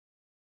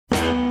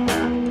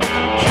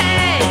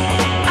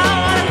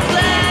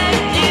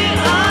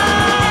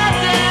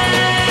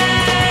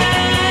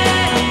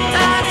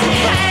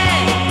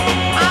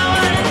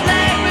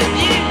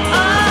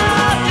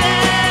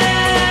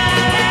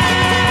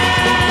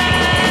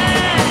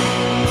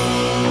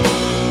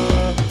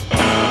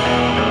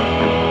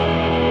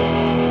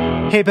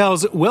Hey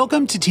pals,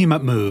 welcome to Team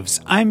Up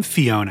Moves. I'm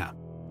Fiona.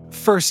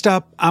 First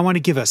up, I want to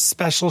give a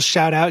special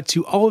shout out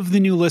to all of the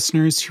new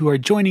listeners who are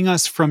joining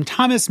us from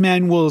Thomas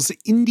Manuel's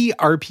Indie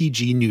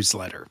RPG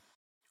newsletter.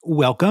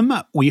 Welcome.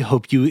 We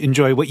hope you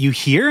enjoy what you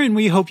hear and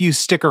we hope you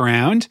stick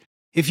around.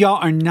 If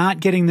y'all are not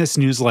getting this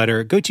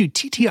newsletter, go to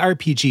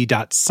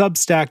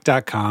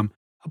ttrpg.substack.com.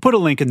 I'll put a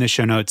link in the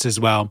show notes as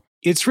well.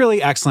 It's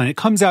really excellent. It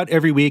comes out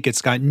every week.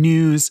 It's got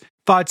news,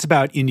 thoughts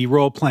about indie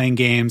role-playing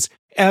games.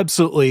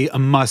 Absolutely a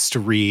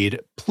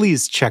must-read.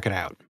 Please check it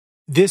out.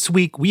 This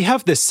week, we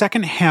have the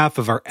second half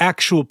of our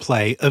actual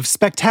play of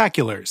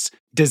Spectaculars,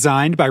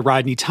 designed by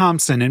Rodney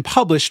Thompson and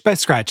published by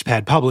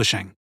Scratchpad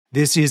Publishing.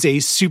 This is a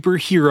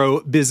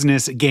superhero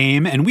business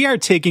game, and we are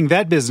taking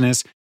that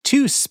business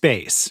to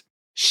space.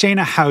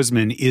 Shana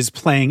Hausman is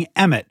playing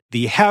Emmett,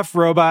 the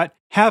half-robot,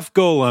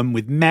 half-golem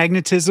with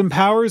magnetism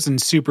powers and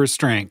super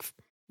strength.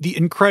 The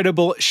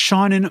incredible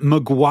Seanan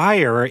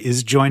McGuire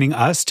is joining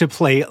us to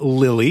play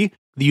Lily,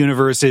 the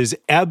universe's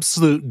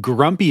absolute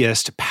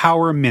grumpiest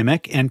power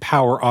mimic and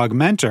power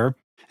augmenter.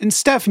 And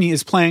Stephanie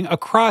is playing a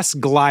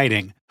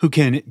cross-gliding, who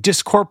can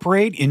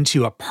discorporate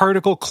into a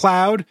particle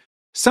cloud,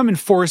 summon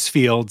force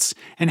fields,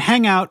 and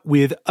hang out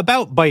with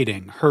About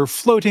Biting, her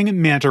floating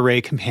manta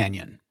ray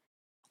companion.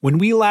 When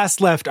we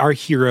last left our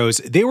heroes,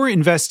 they were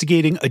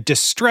investigating a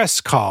distress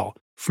call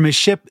from a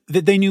ship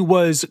that they knew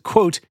was,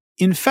 quote,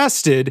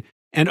 infested,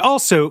 and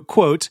also,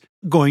 quote,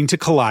 going to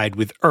collide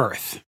with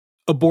Earth.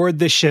 Aboard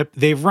the ship,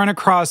 they've run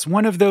across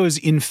one of those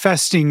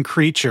infesting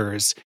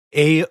creatures,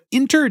 a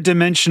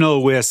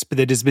interdimensional wisp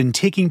that has been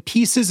taking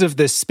pieces of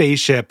the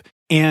spaceship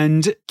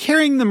and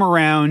carrying them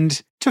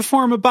around to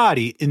form a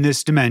body in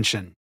this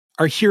dimension.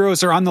 Our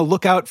heroes are on the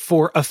lookout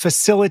for a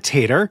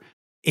facilitator,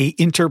 a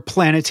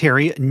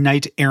interplanetary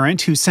knight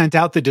errant who sent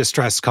out the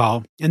distress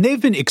call, and they've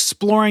been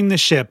exploring the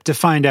ship to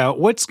find out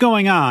what's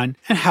going on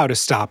and how to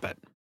stop it.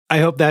 I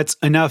hope that's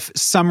enough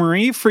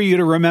summary for you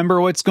to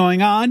remember what's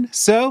going on,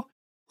 so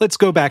let's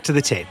go back to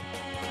the tape.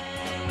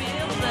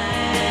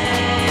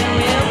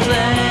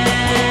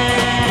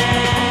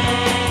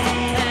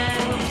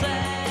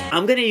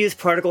 I'm going to use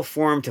particle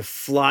form to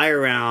fly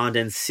around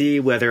and see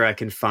whether I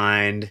can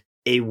find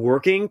a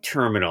working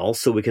terminal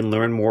so we can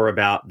learn more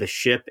about the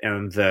ship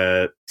and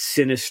the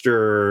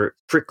sinister,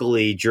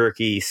 prickly,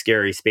 jerky,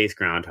 scary space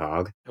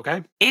groundhog.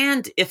 Okay.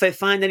 And if I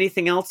find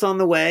anything else on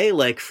the way,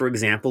 like, for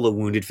example, a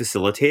wounded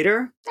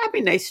facilitator, that'd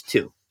be nice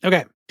too.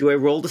 Okay. Do I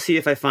roll to see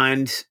if I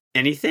find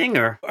anything,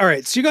 or? All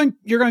right, so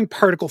you're going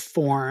particle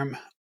form.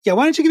 Yeah,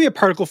 why don't you give me a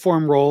particle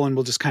form roll and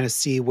we'll just kind of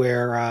see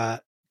where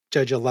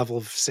judge a level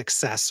of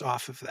success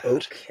off of that.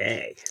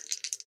 Okay.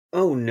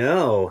 Oh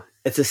no.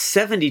 It's a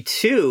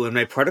 72 and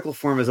my particle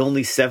form is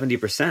only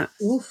 70%.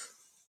 Oof.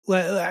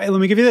 Let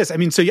me give you this. I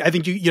mean, so I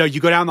think you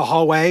go down the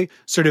hallway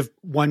sort of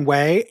one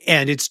way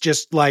and it's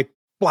just like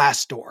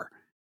blast door.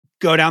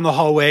 Go down the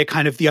hallway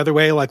kind of the other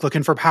way, like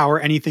looking for power,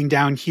 anything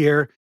down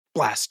here,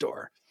 blast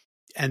door.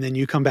 And then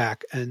you come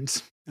back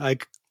and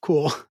like,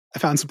 cool, I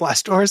found some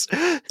blast doors.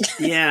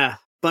 Yeah,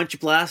 bunch of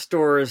blast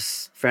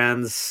doors,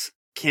 friends.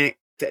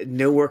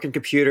 No working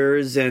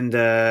computers and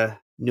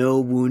no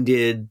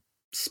wounded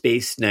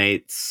space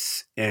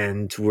knights,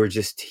 and we're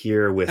just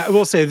here with... I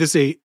will say this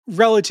is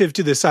relative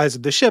to the size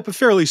of the ship, a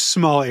fairly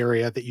small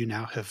area that you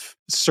now have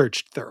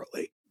searched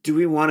thoroughly. Do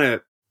we want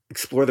to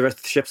explore the rest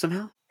of the ship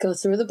somehow? Go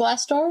through the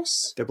blast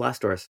doors? They're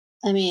blast doors.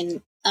 I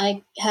mean,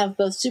 I have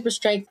both super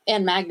strength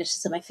and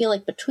magnetism. I feel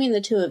like between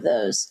the two of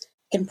those,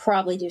 I can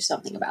probably do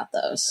something about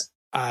those.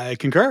 I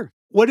concur.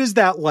 What does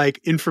that like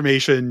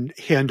information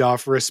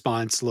handoff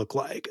response look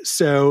like?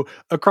 So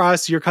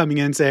across, you're coming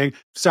in saying,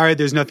 sorry,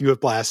 there's nothing with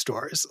blast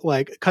doors.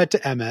 Like, cut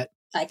to Emmett.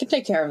 I can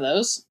take care of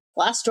those.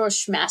 Blast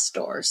doors, schmass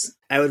doors.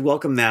 I would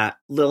welcome that.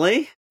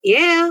 Lily?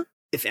 Yeah.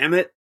 If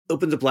Emmett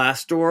opens a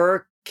blast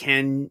door,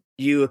 can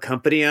you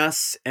accompany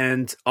us?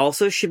 And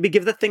also, should we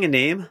give that thing a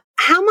name?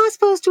 How am I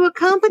supposed to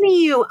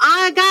accompany you?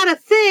 I got a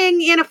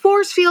thing in a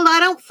force field I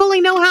don't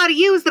fully know how to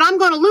use that I'm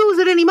going to lose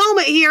at any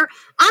moment here.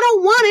 I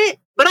don't want it,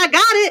 but I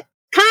got it.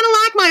 Kind of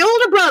like my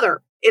older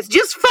brother. It's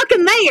just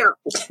fucking there.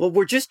 Well,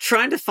 we're just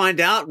trying to find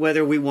out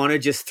whether we want to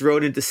just throw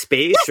it into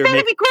space. Yes,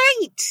 that'd be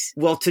great.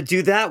 Well, to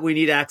do that, we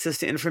need access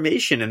to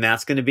information, and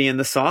that's going to be in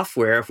the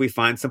software if we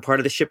find some part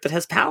of the ship that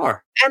has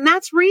power. And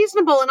that's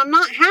reasonable, and I'm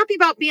not happy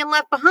about being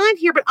left behind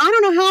here, but I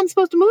don't know how I'm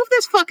supposed to move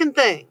this fucking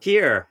thing.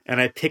 Here, and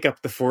I pick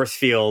up the force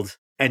field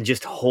and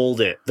just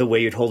hold it the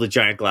way you'd hold a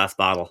giant glass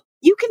bottle.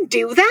 You can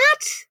do that?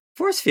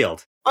 Force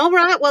field. All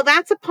right, well,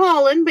 that's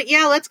appalling, but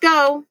yeah, let's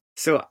go.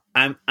 So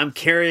I'm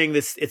carrying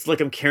this. It's like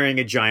I'm carrying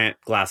a giant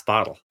glass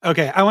bottle.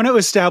 Okay, I want to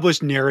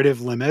establish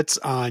narrative limits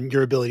on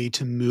your ability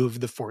to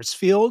move the force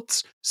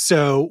fields.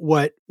 So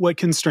what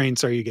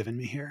constraints are you giving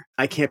me here?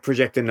 I can't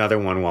project another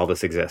one while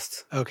this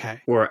exists.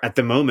 Okay. Or at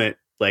the moment,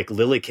 like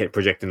Lily can't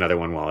project another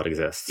one while it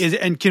exists.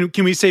 And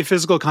can we say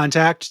physical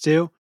contact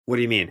too? What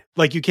do you mean?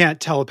 Like you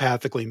can't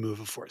telepathically move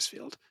a force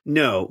field?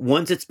 No.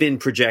 Once it's been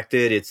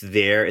projected, it's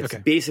there. It's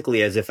okay.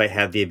 Basically as if I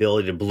had the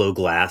ability to blow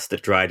glass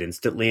that dried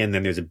instantly, and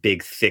then there's a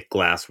big, thick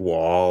glass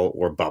wall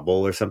or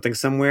bubble or something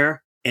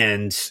somewhere.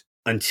 And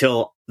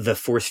until the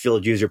force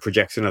field user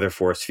projects another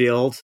force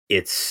field,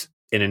 it's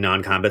in a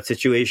non-combat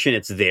situation,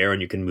 it's there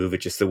and you can move it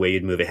just the way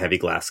you'd move a heavy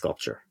glass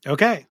sculpture.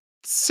 Okay.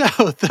 So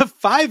the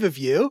 5 of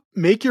you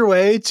make your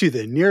way to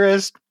the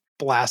nearest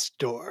blast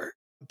door.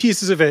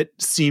 Pieces of it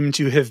seem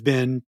to have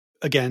been,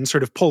 again,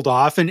 sort of pulled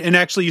off. And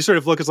actually you sort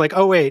of look, it's like,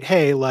 oh, wait,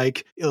 hey,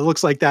 like, it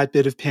looks like that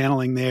bit of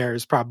paneling there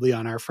is probably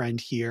on our friend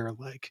here.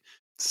 Like,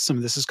 some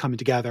of this is coming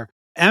together.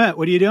 Emmett,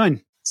 what are you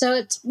doing? So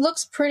it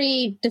looks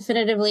pretty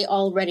definitively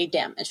already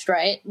damaged,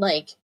 right?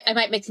 Like, I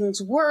might make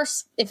things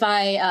worse if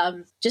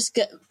I just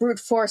brute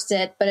forced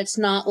it, but it's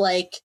not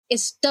like,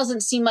 it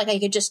doesn't seem like I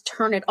could just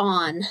turn it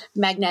on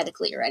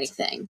magnetically or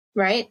anything,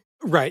 right?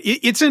 Right.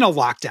 It's in a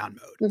lockdown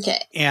mode. Okay.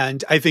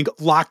 And I think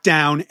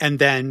lockdown and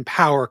then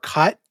power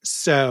cut.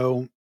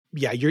 So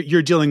yeah,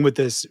 you're dealing with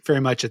this very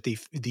much at the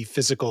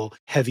physical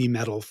heavy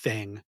metal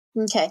thing.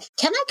 Okay.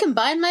 Can I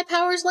combine my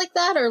powers like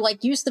that, or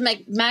like use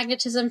the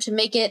magnetism to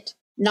make it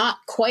not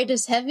quite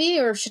as heavy,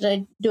 or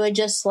do I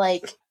just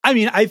like... I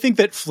mean, I think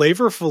that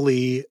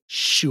flavorfully,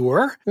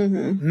 sure.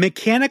 Mm-hmm.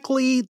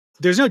 Mechanically,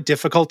 there's no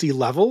difficulty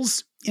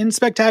levels in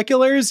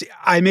spectaculars.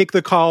 I make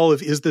the call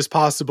of, is this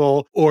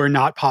possible or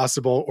not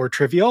possible or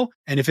trivial?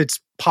 And if it's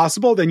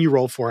possible, then you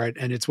roll for it,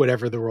 and it's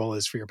whatever the roll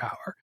is for your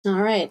power.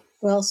 All right.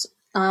 Well,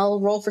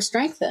 I'll roll for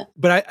strength then.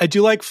 But I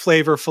do like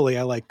flavorfully.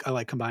 I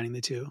like combining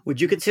the two.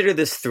 Would you consider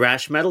this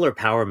thrash metal or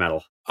power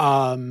metal?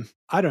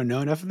 I don't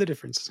know enough of the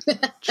difference.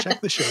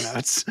 Check the show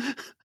notes.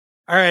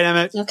 All right,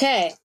 Emmett.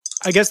 Okay.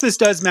 I guess this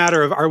does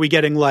matter of, are we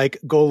getting like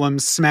golem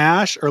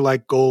smash or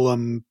like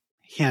golem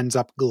hands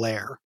up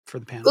glare for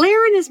the panel?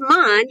 Glaring is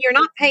mine. You're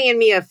not paying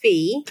me a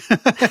fee.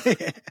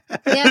 Yeah,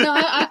 no,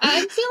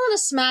 I'm feeling a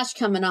smash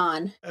coming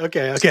on.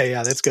 Okay,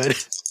 yeah, that's good.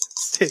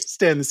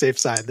 Stay on the safe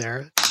side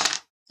there.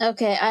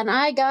 Okay, and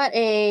I got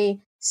a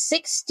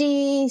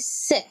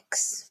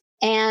 66.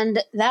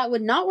 And that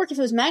would not work if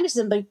it was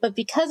magnetism, but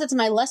because it's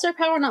my lesser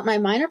power, not my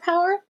minor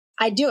power,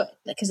 I do it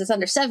because it's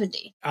under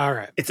 70. All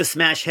right. It's a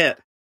smash hit.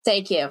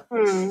 Thank you.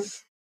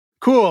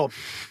 Cool.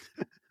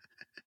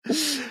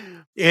 It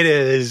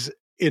is,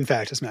 in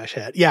fact, a smash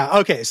hit. Yeah,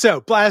 okay,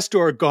 so blast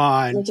door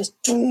gone.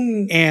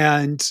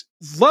 And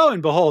lo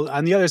and behold,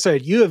 on the other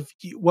side, you have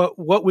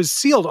what was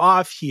sealed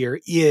off here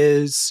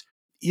is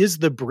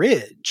the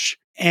bridge.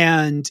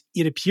 And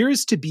it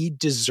appears to be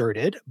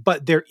deserted,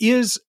 but there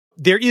is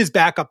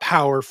backup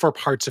power for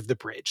parts of the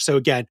bridge. So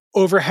again,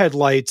 overhead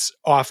lights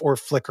off or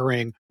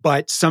flickering,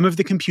 but some of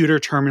the computer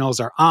terminals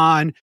are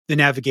on, the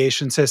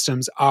navigation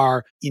systems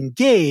are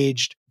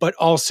engaged, but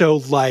also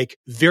like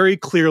very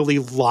clearly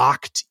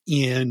locked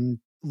in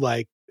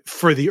like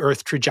for the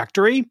Earth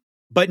trajectory.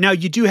 But now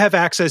you do have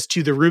access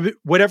to the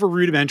whatever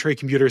rudimentary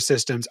computer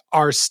systems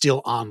are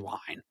still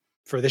online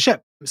for the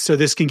ship. So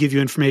this can give you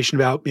information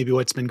about maybe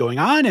what's been going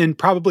on and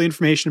probably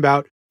information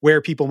about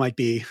where people might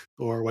be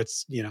or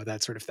what's,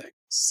 that sort of thing.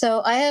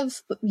 So I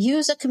have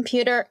used a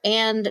computer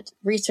and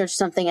researched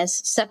something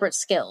as separate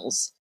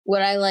skills.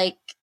 Would I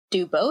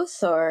do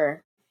both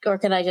or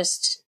can I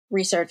just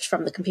research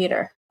from the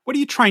computer? What are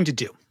you trying to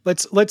do?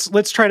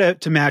 Let's try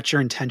to match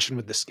your intention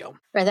with the skill.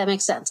 Right, that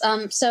makes sense.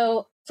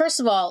 So first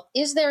of all,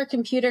 is there a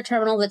computer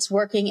terminal that's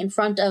working in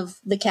front of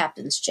the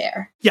captain's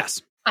chair?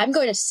 Yes. I'm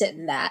going to sit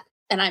in that,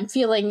 and I'm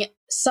feeling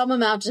some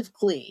amount of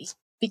glee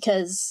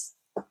because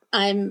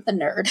I'm a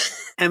nerd.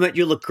 Emmett,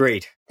 you look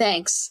great.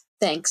 Thanks.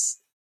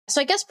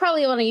 So I guess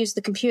probably I want to use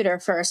the computer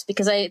first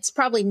because it's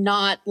probably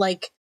not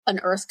like an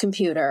Earth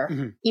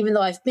computer, even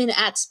though I've been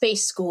at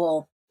space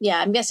school. Yeah,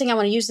 I'm guessing I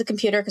want to use the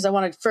computer because I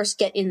want to first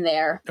get in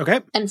there.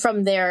 Okay. And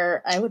from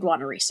there, I would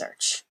want to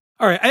research.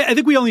 All right. I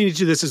think we only need to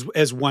do this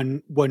as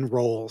one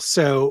role.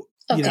 So,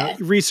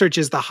 research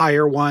is the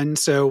higher one.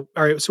 So,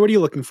 all right. So what are you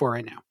looking for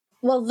right now?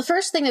 Well, the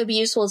first thing that would be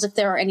useful is if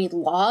there are any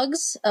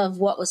logs of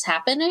what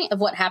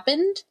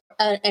happened,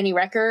 any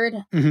record.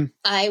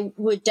 I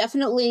would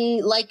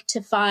definitely like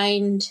to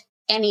find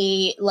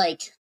any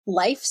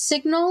life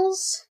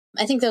signals.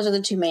 I think those are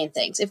the two main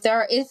things. If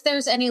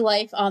there's any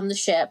life on the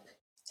ship,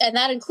 and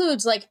that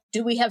includes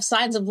do we have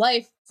signs of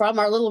life from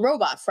our little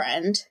robot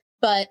friend,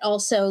 but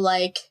also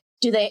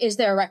is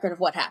there a record of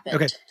what happened?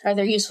 Okay. Are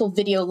there useful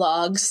video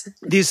logs?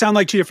 These sound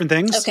like two different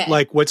things. Okay.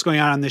 Like what's going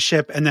on the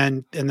ship and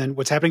then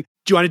what's happening.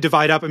 Do you want to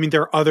divide up? I mean,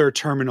 there are other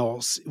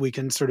terminals. We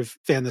can sort of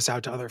fan this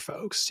out to other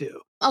folks too.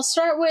 I'll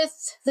start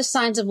with the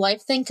signs of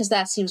life thing because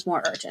that seems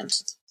more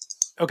urgent.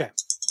 Okay.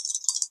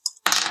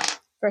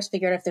 First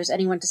figure out if there's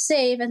anyone to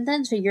save and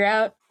then figure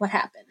out what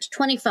happened.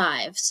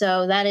 25.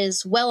 So that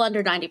is well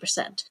under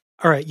 90%.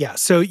 All right. Yeah.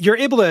 So you're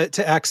able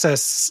to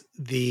access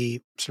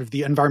the sort of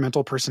the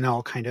environmental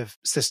personnel kind of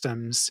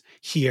systems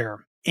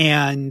here.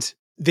 And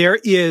there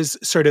is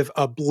sort of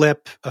a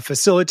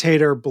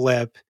facilitator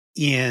blip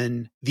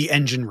in the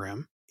engine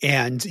room.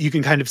 And you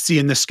can kind of see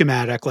in the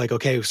schematic,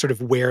 sort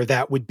of where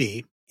that would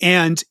be.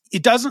 And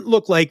it doesn't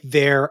look like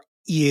there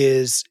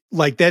is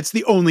that's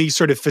the only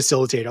sort of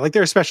facilitator.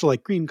 There's a special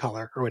green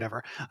color or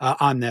whatever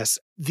on this.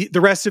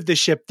 The rest of the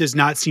ship does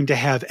not seem to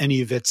have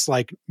any of its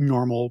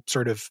normal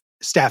sort of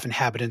staff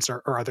inhabitants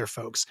or other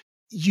folks.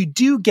 you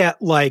do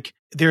get like,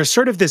 there's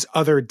sort of this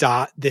other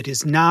dot that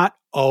is not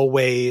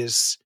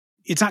always,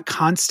 it's not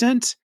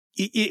constant.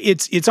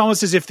 It's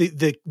almost as if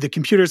the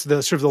computers,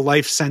 the sort of the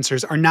life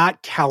sensors are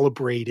not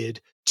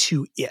calibrated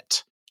to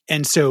it.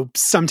 And so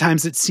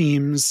sometimes it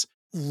seems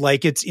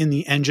like it's in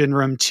the engine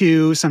room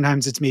too.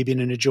 Sometimes it's maybe in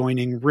an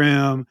adjoining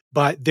room,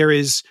 but there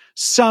is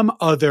some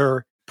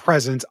other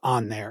presence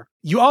on there.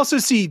 You also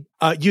see,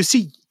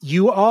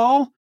 you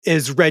all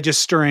is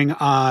registering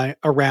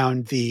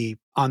around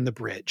on the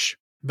bridge,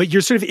 but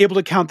you're sort of able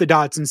to count the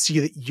dots and see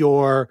that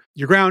your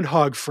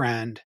groundhog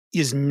friend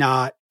is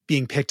not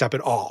being picked up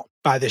at all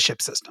by the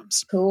ship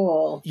systems.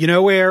 Cool. You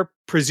know where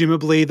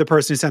presumably the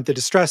person who sent the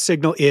distress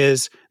signal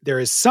is. There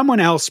is someone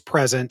else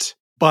present,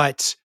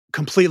 but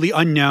completely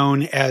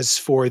unknown as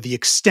for the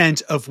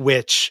extent of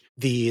which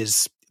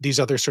these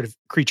other sort of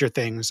creature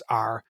things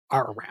are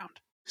around.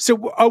 So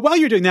while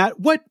you're doing that,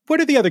 what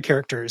are the other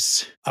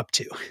characters up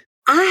to?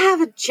 I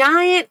have a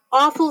giant,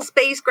 awful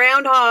space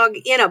groundhog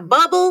in a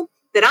bubble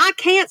that I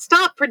can't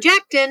stop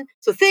projecting,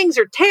 so things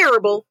are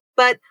terrible.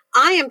 But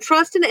I am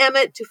trusting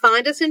Emmett to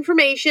find us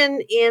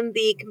information in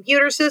the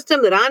computer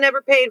system that I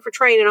never paid for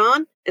training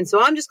on. And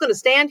so I'm just going to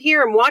stand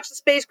here and watch the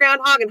space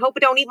groundhog and hope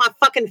it don't eat my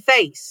fucking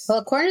face. Well,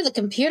 according to the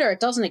computer, it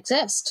doesn't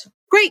exist.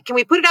 Great. Can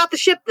we put it out the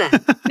ship then?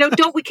 No,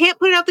 we can't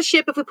put it out the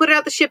ship. If we put it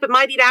out the ship, it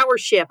might eat our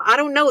ship. I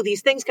don't know.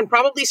 These things can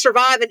probably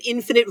survive an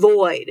infinite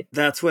void.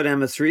 That's what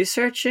Emmett's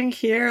researching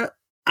here.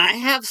 I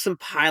have some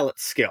pilot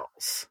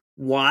skills.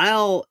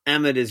 While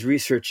Emmett is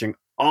researching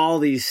all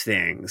these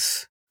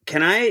things,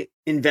 can I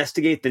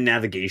investigate the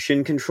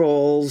navigation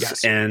controls?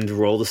 Yes. And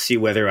roll to see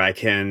whether I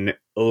can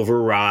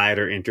override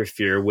or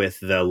interfere with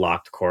the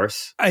locked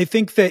course? I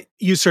think that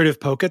you sort of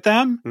poke at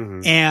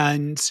them,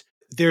 and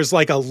there's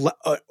like a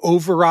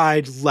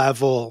override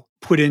level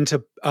put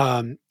into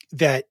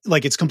that,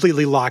 like it's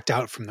completely locked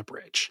out from the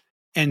bridge.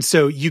 And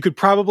so you could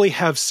probably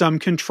have some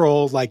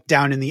control, like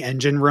down in the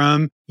engine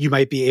room. You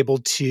might be able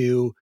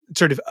to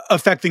sort of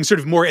affect things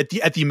sort of more at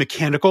the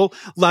mechanical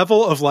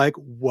level of like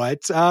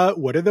what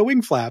are the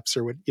wing flaps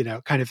or what,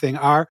 kind of thing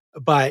are,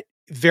 but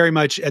very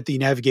much at the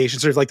navigation,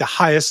 sort of like the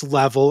highest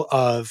level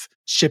of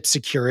ship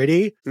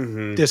security,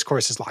 this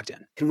course is locked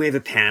in. Can we have a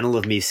panel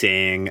of me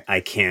saying I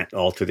can't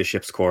alter the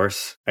ship's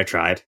course? I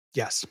tried.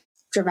 Yes.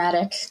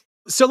 Dramatic.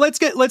 So let's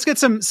get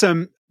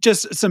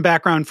some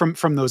background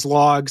from those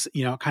logs,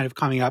 kind of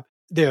coming up.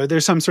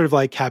 There's some sort of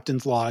like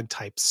captain's log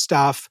type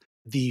stuff.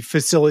 The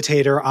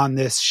facilitator on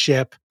this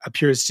ship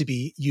appears to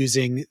be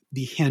using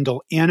the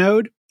handle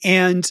anode.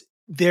 And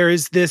there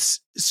is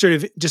this sort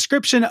of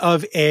description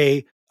of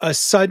a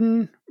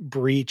sudden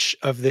breach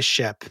of the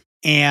ship,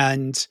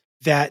 and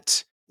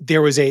that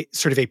there was a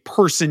sort of a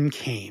person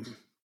came.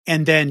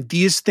 And then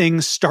these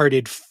things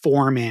started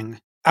forming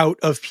out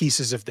of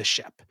pieces of the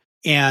ship.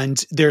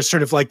 And there's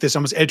sort of like this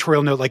almost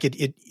editorial note, like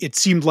it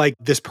seemed like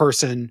this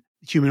person,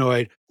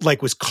 humanoid,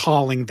 like was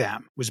calling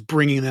them, was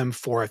bringing them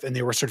forth, and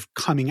they were sort of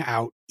coming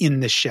out in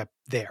the ship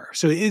there.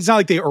 So it's not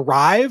like they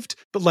arrived,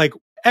 but like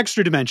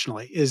extra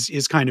dimensionally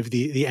is kind of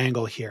the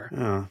angle here.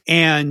 Oh.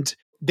 And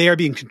they are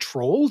being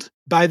controlled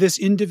by this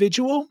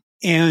individual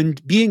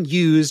and being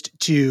used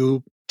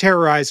to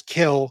terrorize,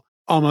 kill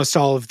almost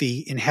all of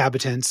the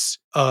inhabitants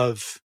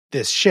of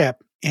this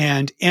ship.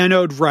 And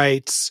Anode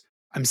writes,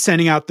 I'm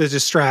sending out the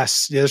distress,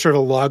 sort of a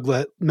log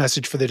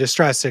message for the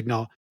distress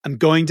signal. I'm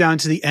going down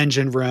to the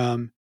engine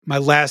room. My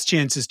last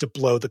chance is to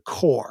blow the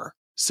core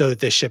so that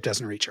this ship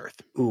doesn't reach Earth.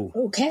 Ooh.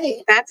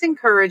 Okay. That's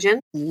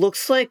encouraging.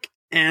 Looks like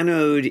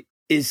Anode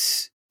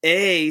is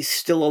A,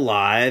 still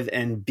alive,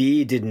 and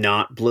B, did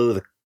not blow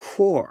the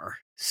core.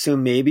 So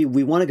maybe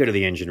we want to go to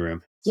the engine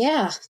room.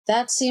 Yeah,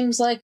 that seems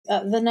like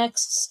the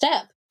next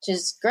step, which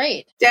is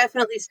great.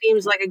 Definitely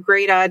seems like a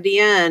great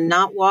idea, and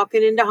not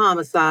walking into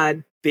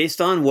homicide.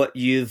 Based on what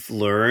you've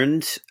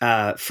learned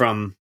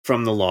from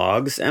the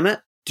logs,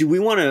 Emmett, do we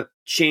want to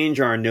change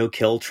our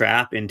no-kill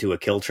trap into a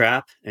kill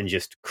trap and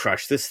just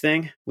crush this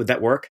thing? Would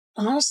that work?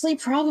 Honestly,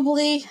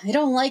 probably. I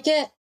don't like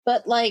it,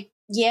 but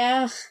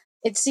yeah,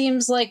 it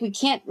seems like we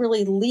can't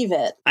really leave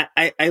it.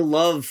 I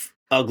love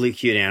ugly,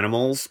 cute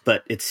animals,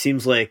 but it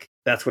seems like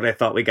that's what I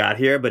thought we got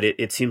here, but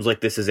it seems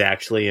like this is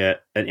actually an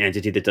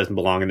entity that doesn't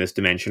belong in this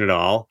dimension at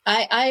all.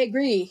 I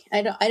agree.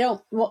 I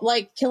don't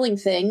like killing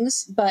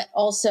things, but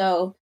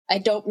also I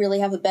don't really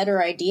have a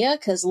better idea,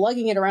 because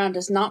lugging it around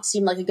does not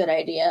seem like a good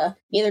idea.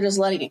 Neither does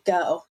letting it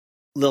go.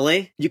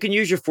 Lily, you can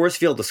use your force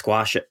field to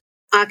squash it.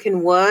 I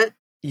can what?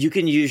 You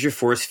can use your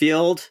force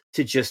field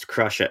to just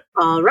crush it.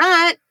 All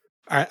right.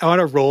 I want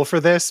to roll for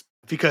this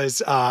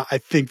because I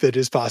think that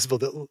it's possible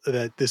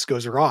that this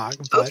goes wrong.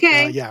 But,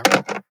 okay. Yeah.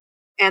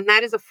 And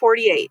that is a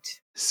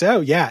 48. So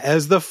yeah,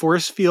 as the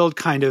force field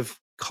kind of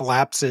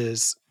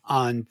collapses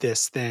on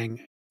this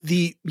thing,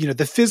 the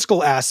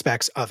physical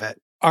aspects of it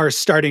are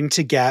starting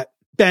to get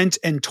bent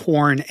and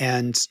torn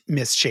and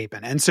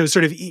misshapen. And so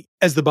sort of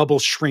as the bubble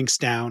shrinks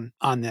down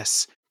on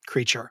this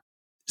creature.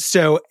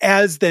 So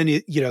as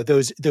then,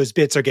 those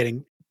bits are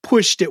getting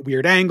pushed at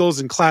weird angles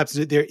and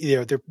collapses,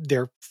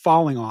 they're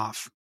falling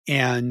off.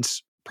 And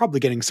probably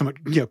getting somewhat,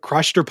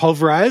 crushed or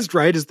pulverized,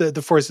 right, as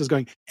the force is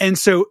going. And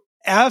so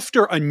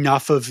after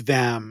enough of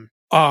them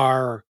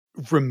are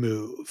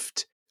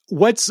removed,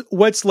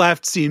 what's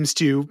left seems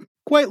to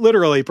quite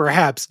literally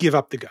perhaps give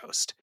up the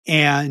ghost.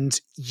 And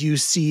you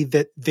see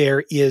that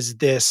there is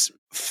this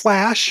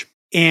flash,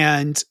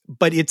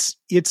 but it's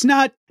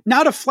not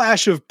a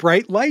flash of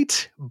bright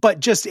light, but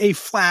just a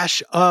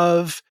flash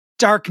of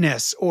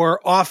darkness or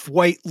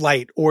off-white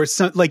light, or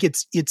some, like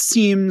it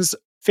seems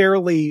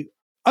fairly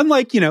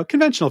unlike,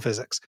 conventional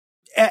physics,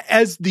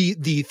 as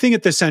the thing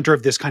at the center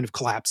of this kind of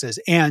collapses,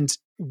 and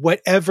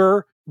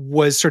whatever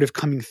was sort of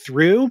coming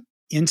through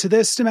into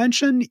this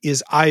dimension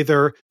is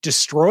either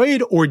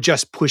destroyed or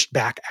just pushed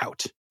back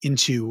out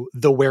into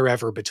the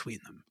wherever between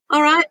them.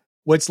 All right.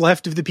 What's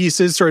left of the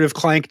pieces sort of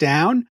clank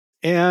down,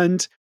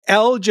 and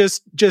Elle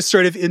just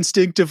sort of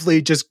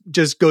instinctively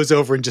just goes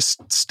over and just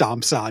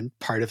stomps on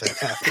part of it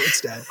after it's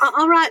dead.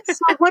 All right. So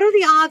what are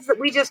the odds that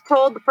we just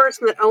told the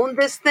person that owned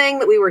this thing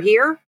that we were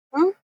here?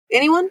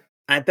 Anyone?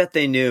 I bet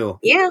they knew.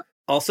 Yeah.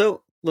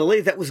 Also,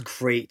 Lily, that was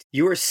great.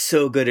 You were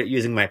so good at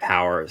using my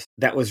powers.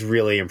 That was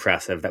really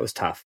impressive. That was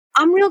tough.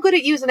 I'm real good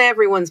at using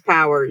everyone's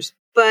powers,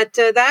 but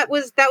that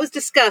was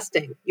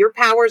disgusting. Your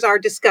powers are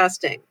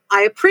disgusting.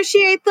 I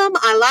appreciate them.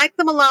 I like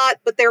them a lot,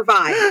 but they're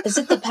vile. Is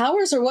it the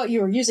powers or what you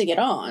were using it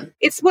on?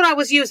 It's what I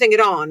was using it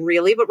on,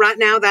 really. But right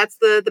now, that's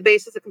the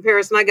basis of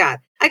comparison I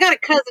got. I got a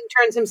cousin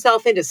turns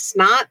himself into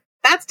snot.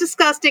 That's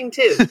disgusting,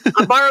 too.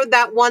 I borrowed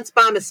that once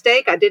by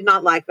mistake. I did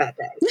not like that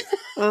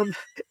day.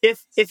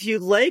 If you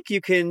like, you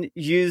can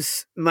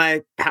use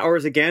my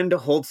powers again to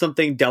hold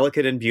something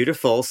delicate and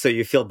beautiful so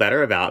you feel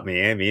better about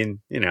me. I mean,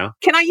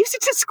 Can I use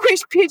it to squish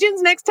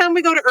pigeons next time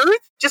we go to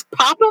Earth? Just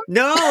pop them?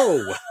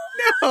 No!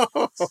 No!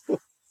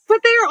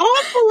 But they're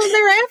awful and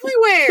they're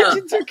everywhere.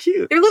 Pigeons are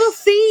cute. They're little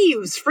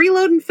thieves,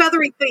 freeloading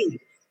feathery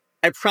thieves.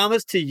 I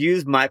promise to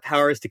use my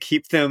powers to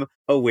keep them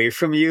away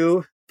from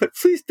you, but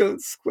please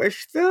don't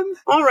squish them.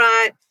 All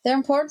right. They're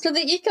important to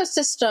the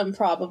ecosystem,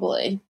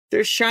 probably.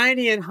 They're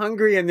shiny and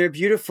hungry and they're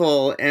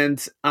beautiful.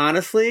 And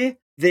honestly,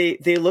 they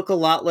look a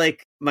lot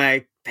like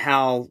my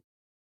pal,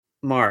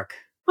 Mark.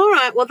 All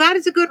right. Well, that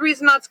is a good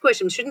reason not to squish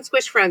them. Shouldn't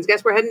squish friends.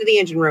 Guess we're heading to the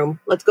engine room.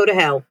 Let's go to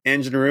hell.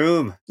 Engine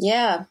room.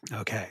 Yeah.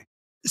 Okay.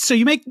 So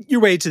you make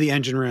your way to the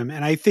engine room,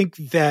 and I think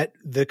that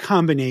the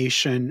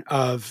combination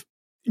of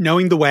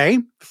knowing the way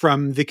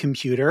from the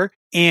computer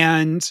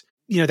and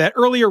that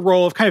earlier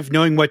role of kind of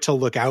knowing what to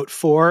look out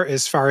for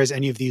as far as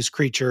any of these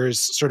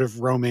creatures sort of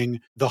roaming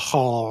the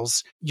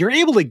halls, you're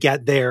able to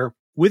get there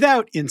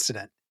without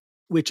incident,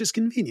 which is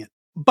convenient.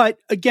 But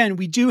again,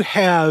 we do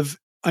have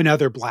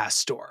another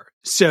blast door.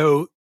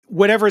 So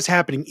whatever's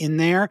happening in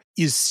there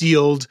is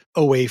sealed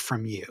away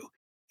from you.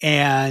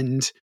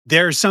 And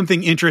there's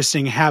something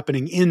interesting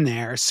happening in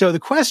there. So the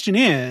question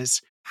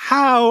is,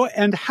 how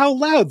and how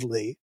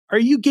loudly are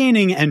you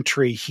gaining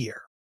entry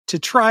here to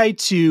try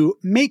to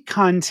make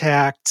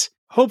contact,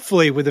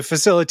 hopefully with a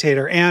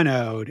facilitator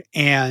anode,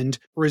 and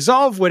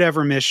resolve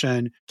whatever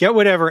mission, get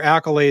whatever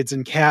accolades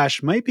and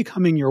cash might be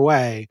coming your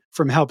way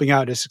from helping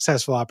out a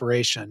successful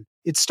operation?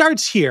 It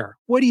starts here.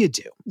 What do you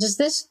do? Does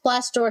this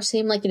blast door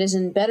seem like it is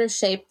in better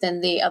shape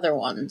than the other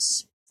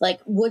ones?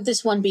 Like, would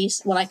this one be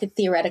one I could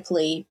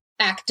theoretically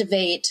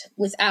activate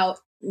without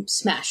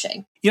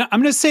smashing?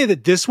 I'm going to say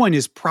that this one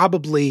is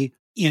probably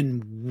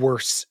in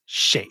worse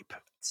shape.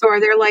 So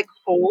are there like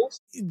holes?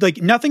 Like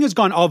nothing has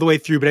gone all the way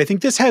through, but I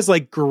think this has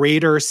like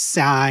greater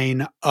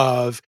sign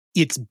of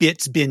its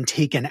bits been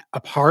taken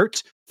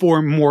apart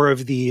for more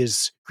of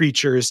these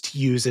creatures to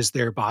use as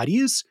their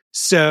bodies.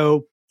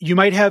 So you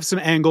might have some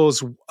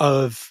angles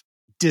of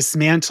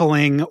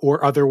dismantling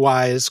or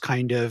otherwise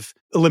kind of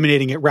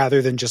eliminating it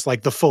rather than just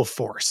like the full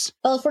force.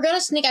 Well, if we're going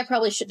to sneak, I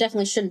probably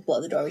definitely shouldn't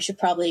blow the door. We should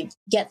probably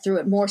get through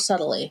it more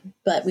subtly,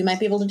 but we might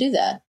be able to do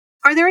that.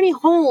 Are there any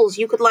holes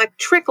you could like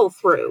trickle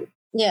through?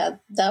 Yeah,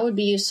 that would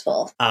be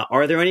useful.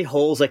 Are there any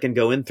holes I can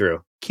go in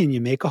through? Can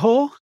you make a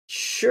hole?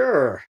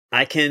 Sure.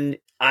 I can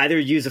either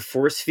use a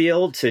force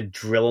field to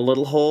drill a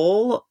little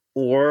hole,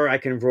 or I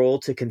can roll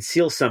to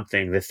conceal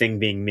something, the thing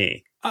being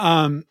me.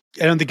 I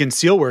don't think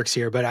conceal works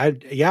here, but I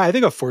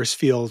think a force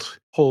field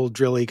hole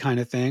drilly kind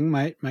of thing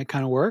might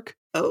kind of work.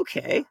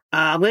 Okay.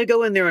 I'm going to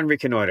go in there and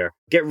reconnoiter.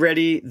 Get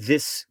ready.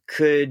 This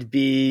could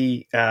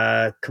be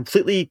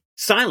completely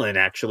silent,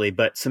 actually,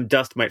 but some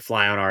dust might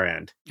fly on our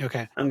end.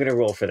 Okay. I'm going to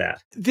roll for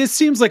that. This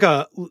seems like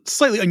a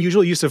slightly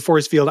unusual use of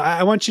force field.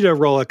 I want you to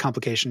roll a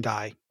complication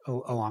die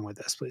along with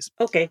this, please.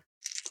 Okay.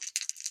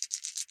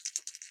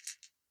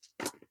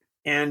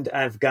 And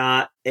I've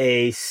got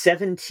a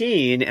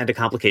 17 and a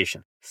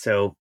complication.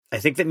 So I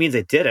think that means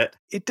I did it.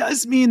 It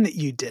does mean that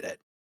you did it.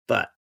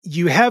 But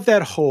you have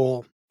that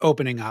hole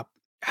opening up.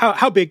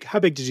 How big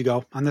did you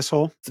go on this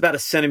hole? It's about 1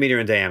 centimeter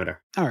in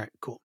diameter. All right,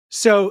 cool.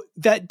 So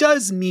that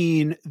does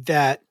mean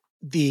that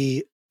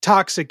the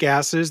toxic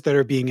gases that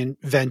are being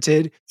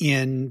vented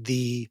in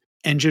the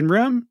engine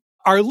room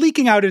are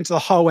leaking out into the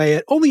hallway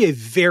at only a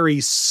very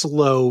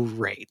slow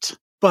rate.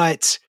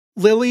 But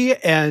Lily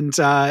and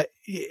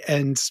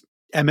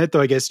Emmett,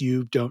 though I guess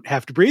you don't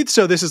have to breathe.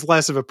 So this is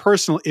less of a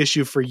personal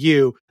issue for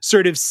you.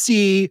 Sort of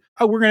see,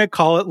 we're going to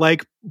call it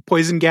like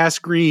poison gas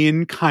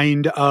green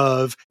kind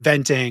of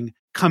venting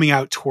coming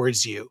out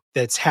towards you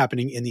that's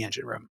happening in the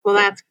engine room. Well,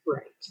 that's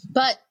great.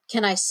 But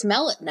can I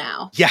smell it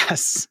now?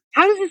 Yes.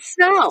 How does it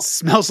smell? It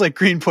smells like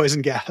green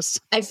poison gas.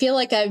 I feel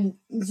like I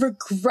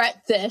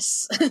regret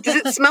this. Does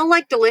it smell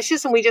like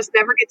delicious and we just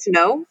never get to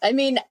know? I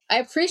mean, I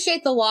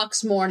appreciate the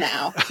locks more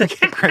now.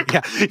 Okay, great.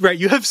 Yeah, right.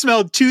 You have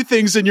smelled two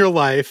things in your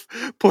life,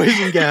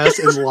 poison gas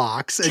and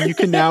locks, and you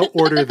can now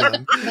order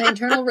them. My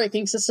internal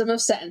ranking system of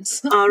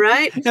sense. All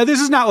right. Now,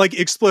 this is not like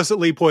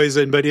explicitly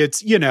poison, but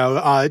it's,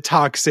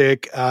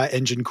 toxic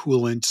engine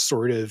coolant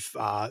sort of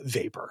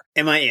vapor.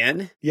 Am I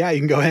in? Yeah, you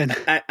can go in.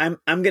 I'm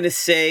going to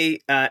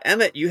say,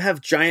 Emmett, you have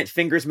giant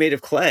fingers made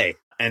of clay,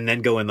 and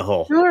then go in the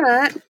hole. All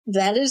right.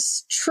 That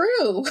is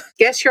true.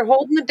 Guess you're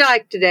holding the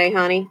dike today,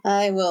 honey.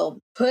 I will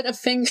put a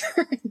finger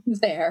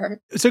there.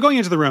 So going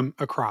into the room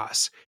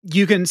across,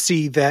 you can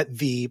see that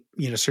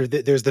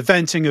there's the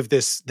venting of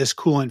this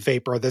coolant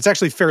vapor that's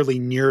actually fairly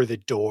near the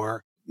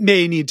door.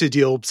 May need to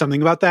deal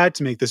something about that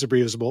to make this a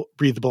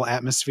breathable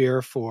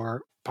atmosphere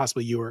for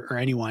possibly you or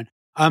anyone.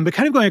 But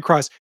kind of going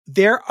across,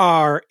 there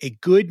are a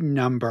good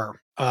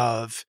number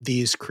of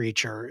these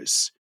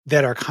creatures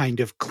that are kind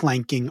of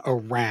clanking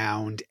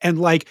around. And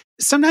like,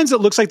 sometimes it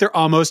looks like they're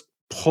almost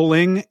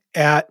pulling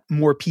at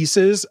more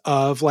pieces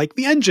of like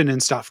the engine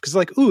and stuff. Cause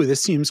like, ooh,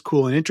 this seems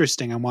cool and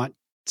interesting. I want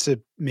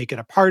to make it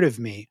a part of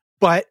me,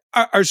 but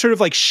are sort of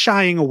like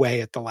shying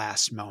away at the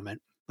last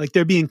moment. Like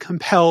they're being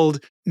compelled,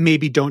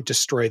 maybe don't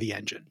destroy the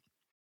engine.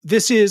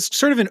 This is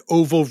sort of an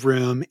oval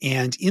room,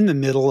 and in the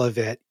middle of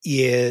it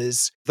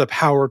is the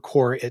power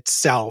core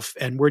itself.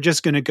 And we're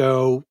just going to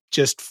go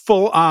just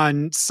full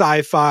on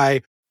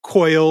sci-fi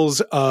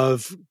coils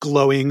of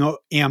glowing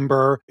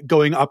amber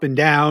going up and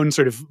down,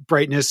 sort of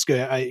brightness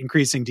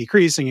increasing,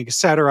 decreasing,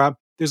 etc.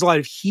 There's a lot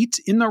of heat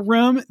in the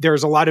room.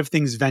 There's a lot of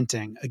things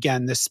venting.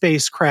 Again, the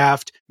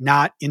spacecraft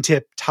not in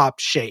tip-top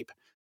shape.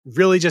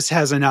 Really just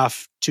has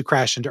enough to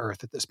crash into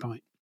Earth at this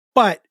point.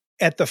 But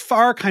at the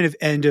far kind of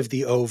end of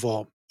the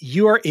oval,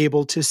 you are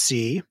able to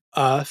see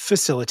a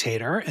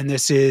facilitator, and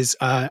this is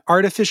an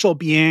artificial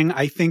being.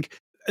 I think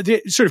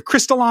the sort of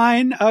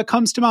crystalline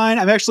comes to mind.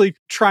 I'm actually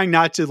trying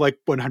not to like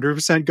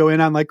 100% go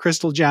in on like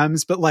crystal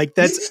gems, but like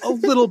that's a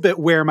little bit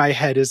where my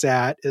head is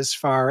at as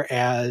far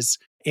as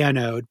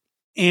Anode.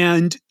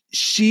 And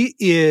she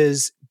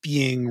is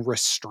being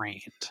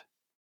restrained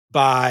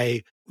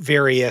by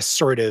various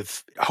sort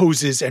of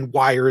hoses and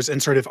wires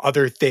and sort of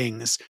other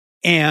things.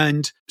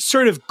 And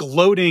sort of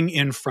gloating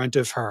in front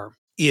of her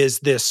is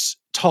this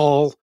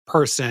tall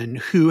person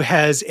who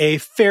has a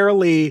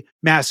fairly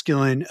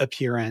masculine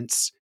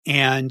appearance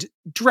and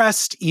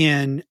dressed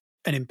in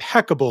an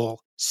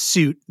impeccable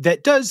suit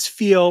that does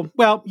feel,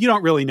 well, you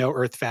don't really know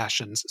Earth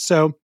fashions.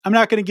 So I'm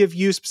not going to give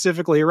you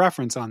specifically a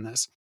reference on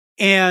this.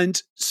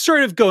 And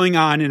sort of going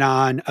on and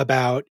on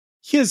about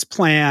his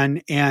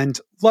plan and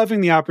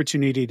loving the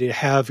opportunity to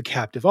have a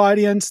captive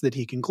audience that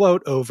he can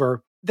gloat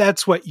over.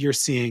 That's what you're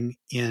seeing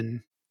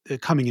in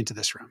coming into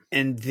this room.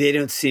 And they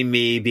don't see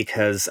me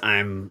because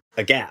I'm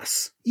a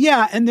gas.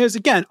 Yeah, and there's,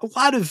 again, a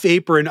lot of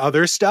vapor and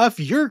other stuff.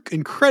 You're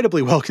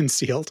incredibly well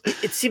concealed.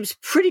 It seems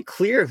pretty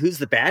clear who's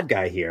the bad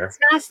guy here. It's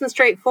nice and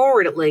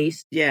straightforward, at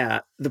least.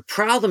 Yeah, the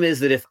problem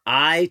is that if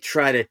I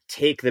try to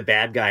take the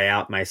bad guy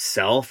out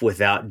myself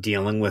without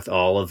dealing with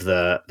all of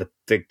the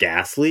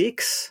gas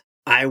leaks,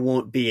 I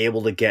won't be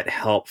able to get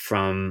help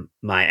from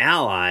my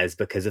allies,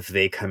 because if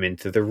they come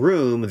into the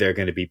room, they're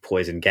going to be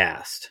poison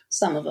gassed.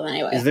 Some of them,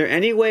 anyway. Is there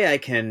any way I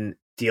can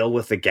deal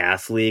with the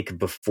gas leak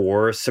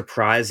before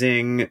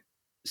surprising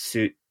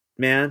Suit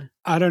Man?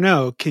 I don't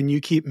know. Can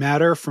you keep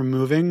matter from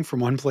moving from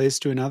one place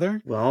to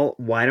another? Well,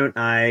 why don't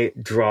I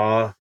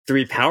draw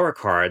 3 power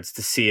cards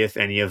to see if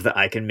any of the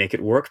I can make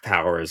it work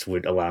powers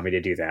would allow me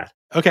to do that?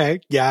 Okay.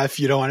 Yeah, if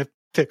you don't want to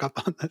pick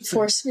up on that.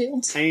 Force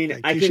fields. I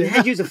mean, I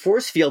can use a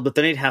force field, but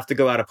then I'd have to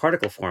go out of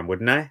particle form,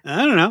 wouldn't I?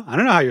 I don't know. I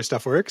don't know how your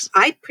stuff works.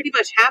 I pretty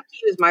much have to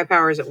use my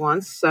powers at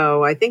once,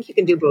 so I think you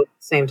can do both at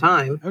the same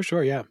time. Oh,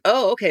 sure, yeah.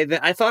 Oh, okay.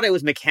 I thought I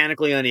was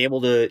mechanically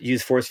unable to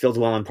use force fields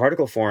while in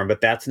particle form,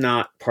 but that's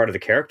not part of the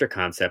character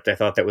concept. I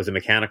thought that was a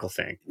mechanical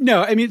thing.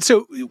 No, I mean,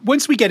 so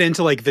once we get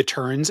into like the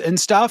turns and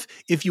stuff,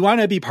 if you want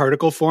to be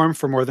particle form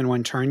for more than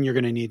one turn, you're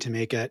going to need to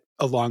make it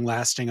a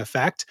long-lasting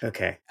effect.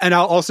 Okay. And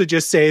I'll also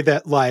just say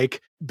that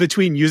like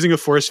between using a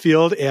force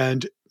field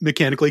and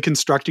mechanically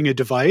constructing a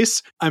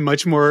device, I'm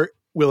much more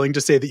willing to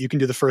say that you can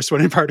do the first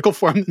one in particle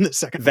form than the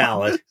second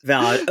one.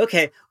 Valid.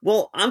 Okay.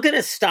 Well, I'm going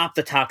to stop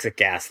the toxic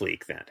gas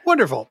leak then.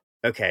 Wonderful.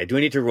 Okay. Do I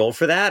need to roll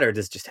for that, or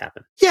does it just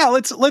happen? Yeah,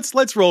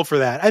 let's roll for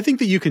that. I think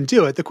that you can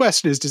do it. The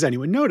question is, does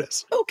anyone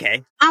notice?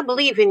 Okay. I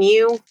believe in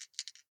you.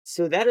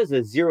 So that is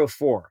a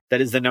 0-4.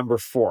 That is the number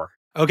 4.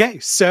 Okay,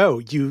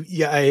 so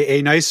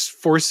a nice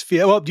force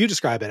field. Well, you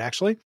describe it,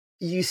 actually.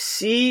 You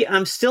see,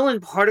 I'm still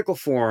in particle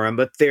form,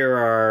 but there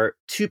are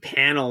 2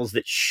 panels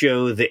that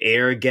show the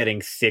air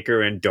getting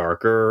thicker and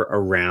darker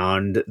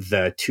around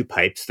the 2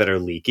 pipes that are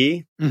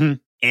leaky. Mm-hmm.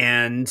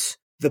 And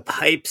The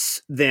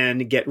pipes then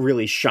get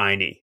really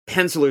shiny.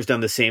 Penciler's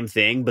done the same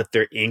thing, but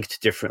they're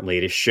inked differently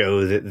to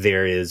show that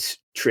there is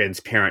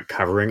transparent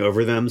covering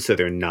over them so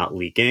they're not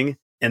leaking.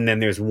 And then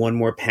there's one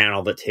more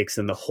panel that takes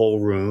in the whole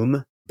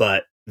room,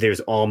 but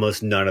there's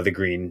almost none of the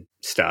green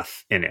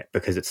stuff in it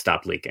because it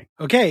stopped leaking.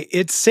 Okay,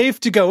 it's safe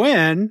to go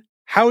in.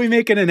 How are we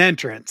making an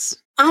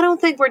entrance? I don't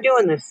think we're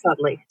doing this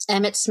subtly.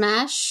 Emmett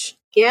smash.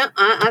 Yeah,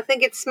 I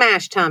think it's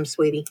smash time,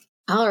 sweetie.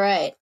 All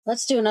right.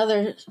 Let's do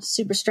another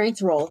super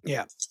strength roll.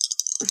 Yeah.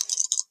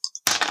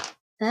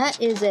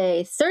 That is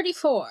a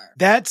 34.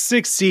 That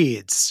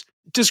succeeds.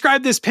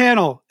 Describe this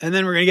panel, and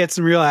then we're going to get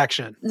some real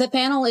action. The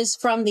panel is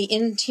from the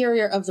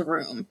interior of the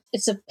room.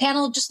 It's a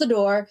panel of just the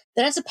door.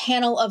 Then it's a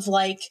panel of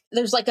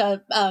there's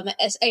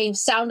a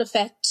sound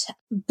effect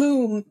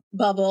boom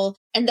bubble.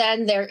 And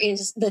then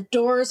the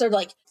doors are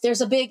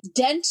there's a big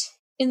dent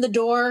in the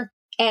door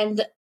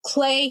and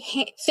clay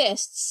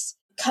fists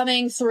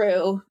coming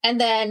through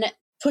and then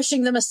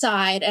pushing them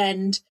aside.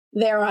 And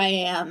there I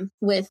am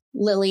with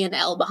Lily and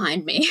Elle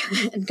behind me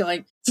and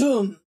going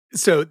boom.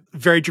 So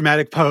very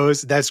dramatic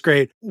pose. That's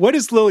great. What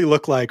does Lily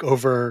look like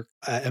over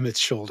Emmett's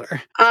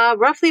shoulder?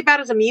 Roughly about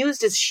as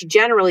amused as she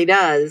generally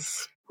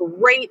does.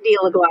 Great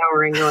deal of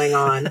glowering going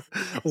on.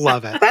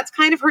 Love it. That's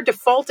kind of her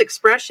default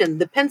expression.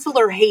 The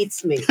penciler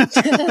hates me.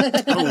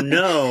 Oh,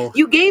 no.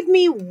 You gave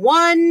me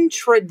one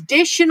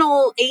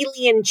traditional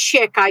alien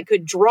chick I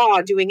could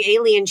draw doing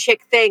alien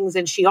chick things,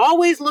 and she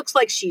always looks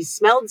like she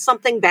smelled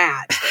something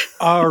bad.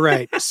 All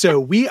right. So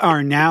we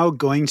are now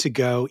going to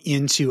go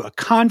into a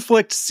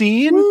conflict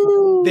scene.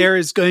 Woo. There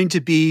is going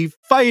to be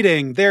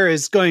fighting. There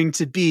is going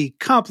to be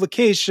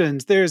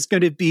complications. There's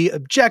going to be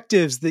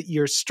objectives that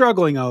you're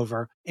struggling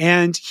over.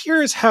 And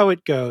here's how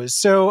it goes.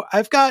 So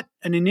I've got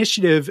an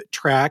initiative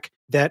track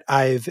that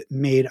I've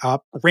made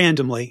up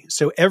randomly.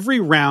 So every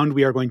round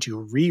we are going to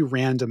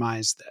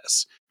re-randomize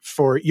this.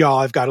 For y'all,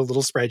 I've got a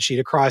little spreadsheet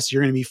across.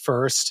 You're going to be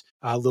first.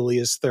 Lily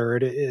is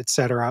third,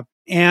 etc.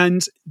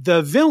 And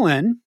the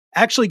villain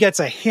actually gets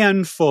a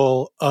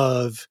handful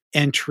of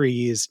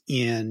entries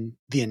in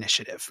the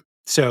initiative.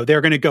 So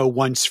they're going to go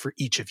once for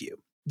each of you.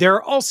 There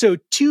are also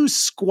 2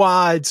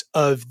 squads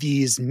of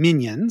these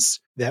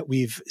minions that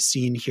we've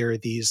seen here,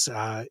 these,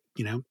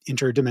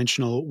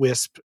 interdimensional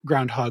wisp,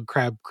 groundhog,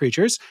 crab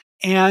creatures.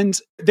 And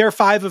there are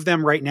 5 of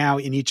them right now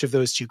in each of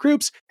those 2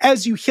 groups.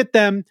 As you hit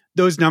them,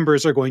 those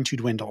numbers are going to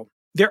dwindle.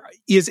 There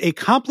is a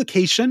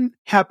complication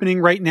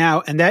happening right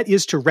now, and that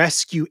is to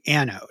rescue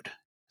Anode.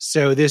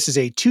 So this is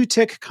a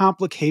 2-tick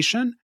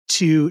complication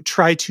to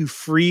try to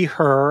free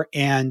her.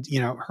 And,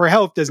 her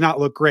health does not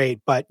look great,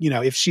 but,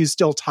 if she's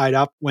still tied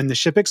up when the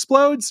ship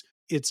explodes,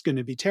 it's going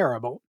to be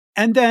terrible.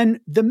 And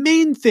then the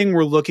main thing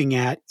we're looking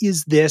at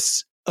is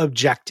this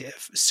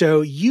objective.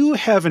 So you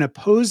have an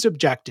opposed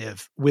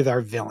objective with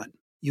our villain.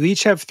 You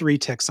each have 3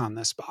 ticks on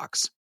this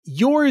box.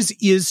 Yours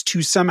is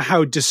to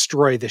somehow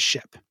destroy the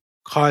ship,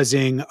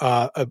 causing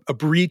a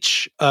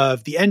breach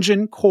of the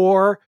engine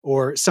core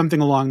or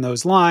something along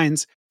those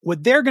lines.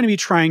 What they're going to be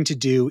trying to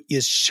do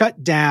is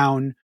shut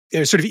down,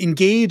 sort of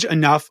engage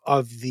enough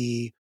of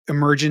the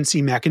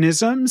emergency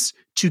mechanisms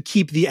to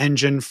keep the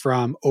engine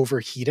from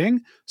overheating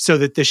so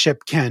that the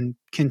ship can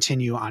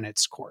continue on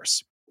its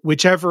course.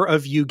 Whichever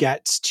of you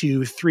gets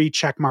to 3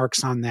 check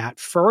marks on that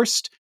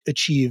first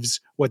achieves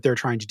what they're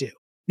trying to do.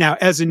 Now,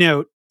 as a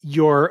note,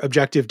 your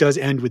objective does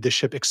end with the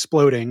ship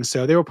exploding,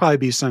 so there will probably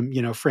be some,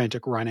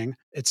 frantic running,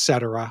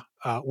 etc.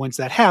 Once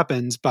that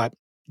happens. But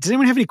does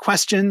anyone have any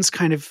questions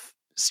kind of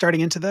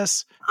starting into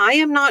this? I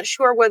am not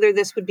sure whether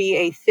this would be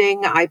a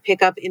thing I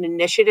pick up in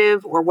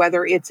initiative or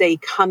whether it's a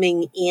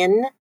coming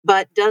in,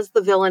 but does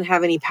the villain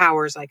have any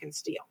powers I can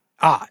steal?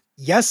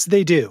 Yes,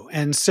 they do.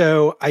 And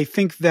so I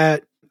think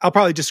that I'll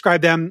probably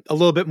describe them a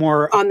little bit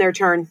more on their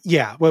turn.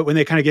 Yeah, when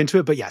they kind of get into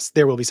it. But yes,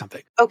 there will be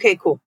something. Okay,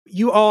 cool.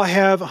 You all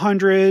have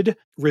 100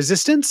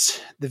 resistance.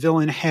 The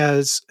villain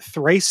has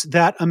thrice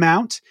that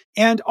amount.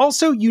 And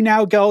also, you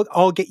now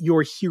all get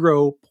your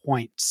hero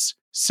points.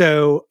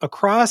 So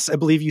across, I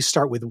believe you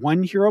start with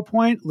 1 hero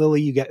point.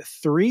 Lily, you get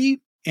 3.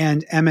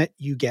 And Emmett,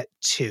 you get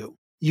 2.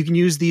 You can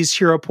use these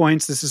hero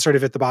points. This is sort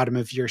of at the bottom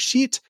of your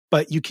sheet,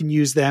 but you can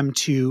use them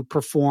to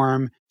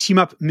perform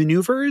team-up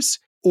maneuvers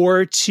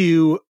or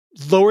to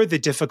lower the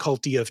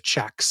difficulty of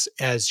checks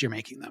as you're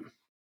making them.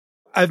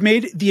 I've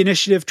made the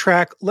initiative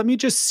track. Let me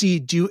just see,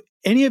 do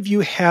any of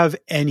you have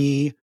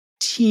any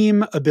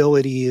team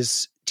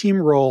abilities, team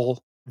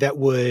role that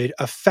would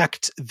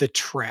affect the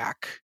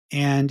track?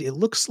 And it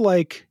looks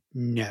like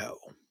no.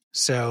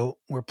 So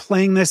we're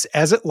playing this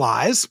as it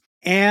lies.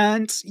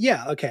 And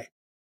yeah, okay.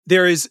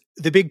 There is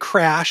the big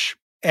crash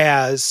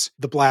as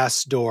the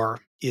blast door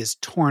is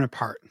torn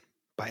apart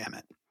by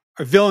Emmett.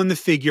 Our villain, the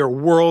figure,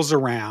 whirls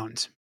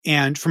around.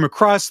 And from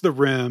across the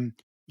room,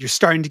 you're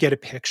starting to get a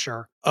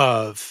picture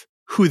of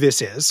who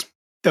this is.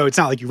 Though it's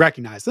not like you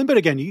recognize them. But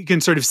again, you can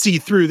sort of see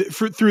through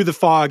the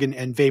fog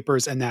and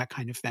vapors and that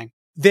kind of thing.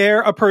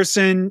 They're a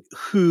person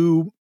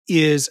who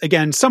is,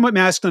 again, somewhat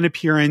masculine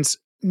appearance,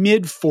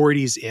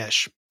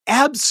 mid-40s-ish.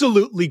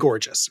 Absolutely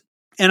gorgeous.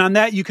 And on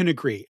that, you can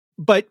agree.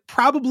 But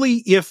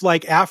probably if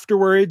like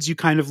afterwards you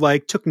kind of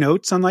like took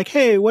notes on like,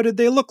 hey, what did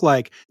they look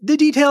like? The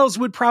details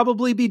would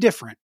probably be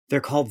different.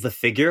 They're called the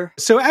Figure?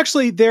 So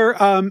actually they're,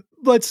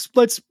 let's,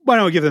 why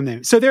don't we give them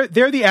names? So they're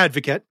the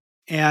Advocate,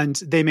 and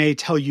they may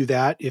tell you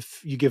that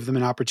if you give them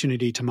an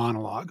opportunity to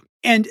monologue.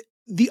 And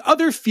the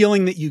other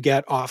feeling that you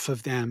get off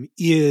of them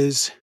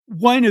is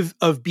one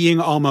of being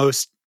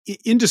almost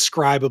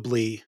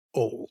indescribably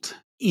old,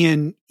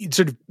 in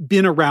sort of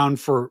been around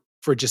for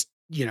just,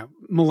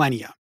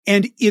 millennia.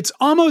 And it's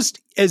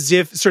almost as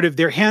if sort of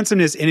their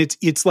handsomeness, and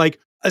it's like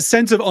a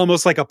sense of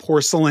almost like a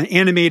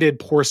animated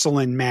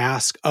porcelain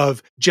mask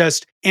of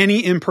just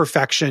any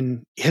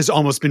imperfection has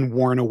almost been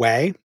worn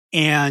away.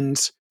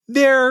 And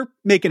they're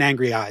making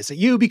angry eyes at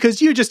you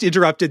because you just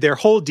interrupted their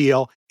whole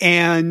deal.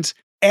 And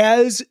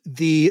as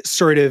the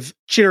sort of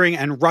chittering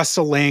and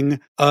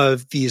rustling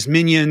of these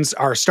minions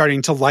are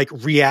starting to like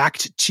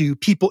react to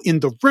people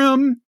in the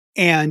room,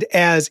 and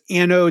as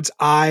Anode's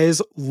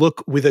eyes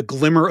look with a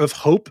glimmer of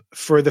hope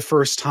for the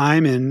first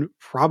time in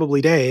probably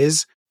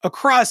days,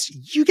 across,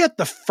 you get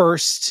the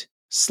first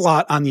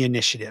slot on the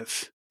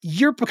initiative.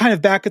 You're kind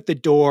of back at the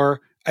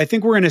door. I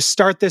think we're going to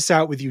start this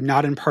out with you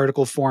not in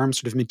particle form,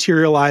 sort of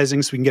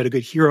materializing so we can get a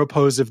good hero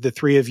pose of the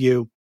three of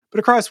you.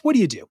 But across, what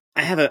do you do?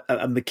 I have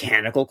a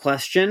mechanical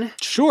question.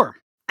 Sure.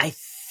 I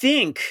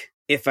think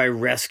if I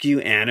rescue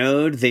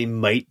Anode, they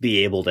might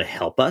be able to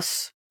help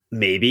us.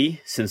 Maybe,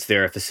 since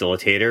they're a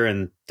facilitator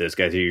and those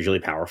guys are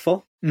usually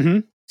powerful. Mm-hmm.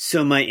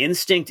 So my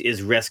instinct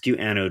is rescue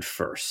Anode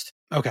first.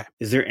 Okay.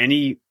 Is there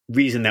any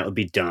reason that would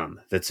be dumb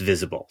that's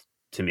visible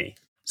to me?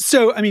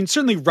 So, I mean,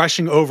 certainly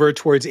rushing over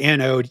towards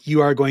Anode, you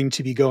are going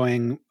to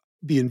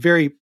be in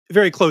very,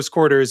 very close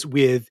quarters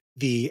with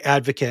the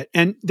Advocate.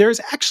 And there's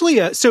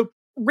actually so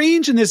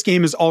range in this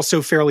game is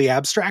also fairly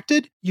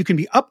abstracted. You can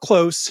be up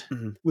close,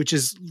 which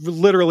is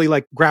literally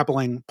like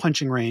grappling,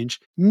 punching range,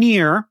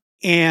 near,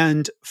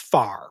 and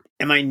far.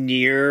 Am I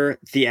near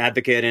the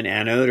Advocate and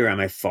Anode, or am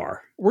I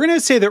far? We're going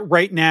to say that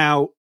right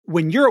now,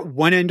 when you're at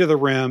one end of the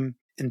room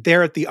and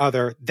they're at the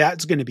other,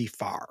 that's going to be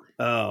far.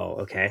 Oh,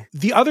 okay.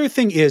 The other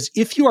thing is,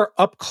 if you are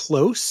up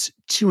close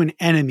to an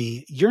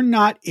enemy, you're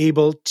not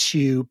able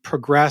to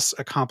progress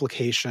a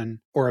complication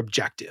or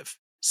objective.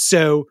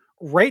 So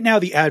right now,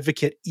 the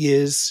Advocate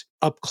is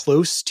up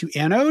close to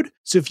Anode.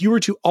 So if you were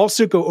to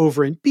also go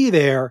over and be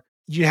there,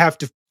 you have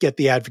to get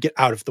the Advocate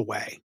out of the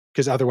way,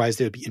 because otherwise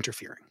they would be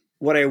interfering.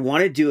 What I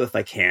want to do, if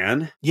I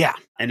can, yeah,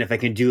 and if I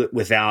can do it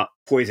without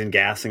poison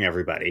gassing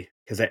everybody,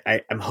 because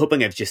I'm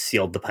hoping I've just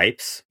sealed the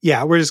pipes.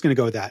 Yeah, we're just going to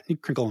go with that. You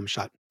crinkle them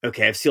shut.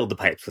 Okay, I've sealed the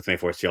pipes with my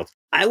force fields.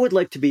 I would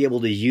like to be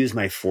able to use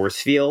my force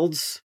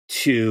fields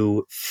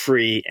to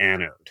free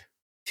Anode,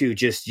 to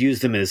just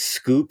use them as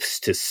scoops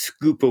to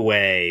scoop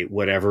away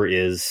whatever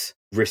is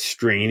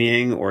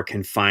restraining or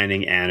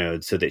confining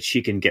Anode so that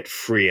she can get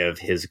free of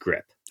his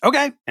grip.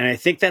 Okay. And I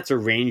think that's a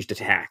ranged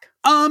attack.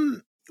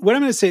 What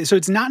I'm going to say, so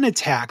it's not an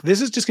attack. This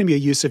is just going to be a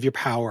use of your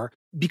power.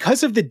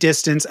 Because of the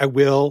distance, I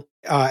will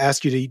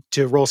ask you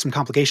to roll some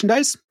complication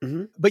dice.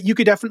 Mm-hmm. But you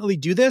could definitely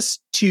do this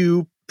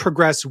to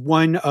progress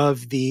one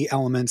of the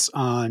elements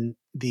on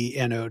the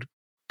Anode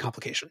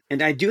complication.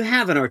 And I do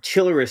have an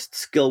artillerist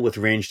skill with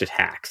ranged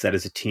attacks. That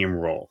is a team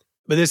roll.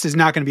 But this is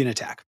not going to be an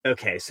attack.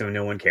 Okay, so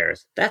no one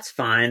cares. That's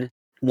fine.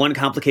 One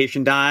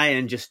complication die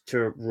and just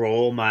to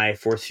roll my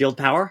force field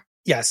power?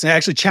 Yes,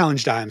 actually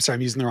challenge die. I'm sorry,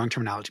 I'm using the wrong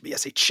terminology. But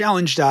yes, a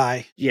challenge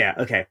die. Yeah,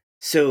 okay.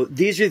 So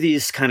these are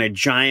these kind of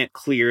giant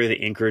clear, the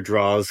inker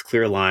draws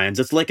clear lines.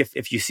 It's like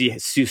if you see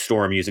Sue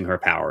Storm using her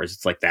powers,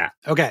 it's like that.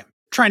 Okay.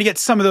 Trying to get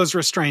some of those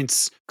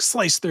restraints,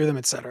 slice through them,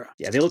 etc.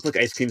 Yeah, they look like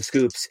ice cream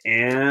scoops.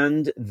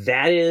 And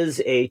that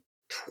is a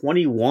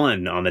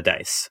 21 on the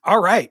dice.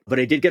 All right. But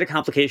I did get a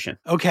complication.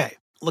 Okay.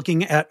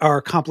 Looking at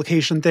our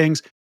complication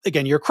things.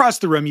 Again, you're across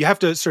the room. You have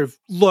to sort of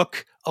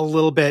look a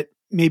little bit,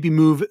 maybe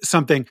move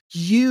something.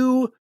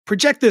 You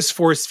project this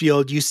force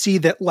field. You see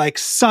that like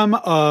some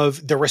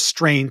of the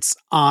restraints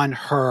on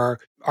her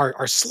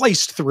are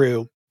sliced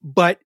through,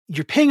 but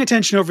you're paying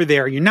attention over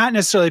there. You're not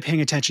necessarily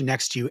paying attention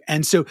next to you.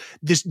 And so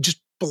this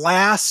just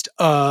blast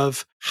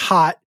of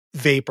hot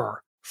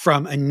vapor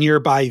from a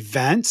nearby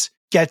vent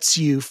gets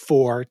you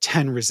for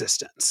 10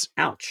 resistance.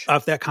 Ouch.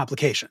 Off that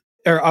complication.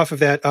 Or off of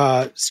that,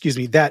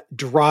 that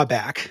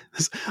drawback.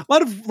 There's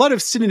a lot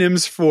of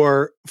synonyms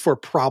for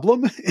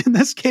problem in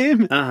this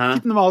game.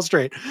 Keeping them all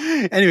straight.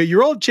 Anyway, you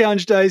rolled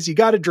challenge dice, you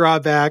got a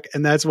drawback,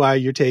 and that's why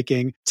you're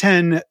taking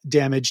 10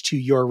 damage to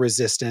your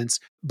resistance.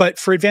 But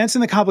for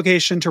advancing the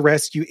complication to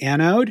rescue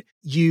Anode,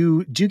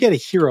 you do get a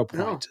hero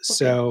point. Oh, okay.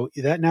 So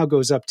that now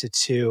goes up to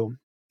 2.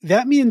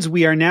 That means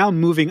we are now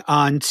moving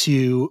on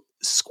to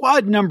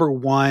squad number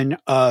 1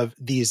 of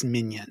these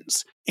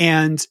minions.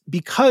 And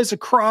because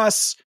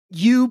across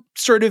you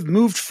sort of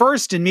moved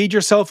first and made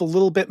yourself a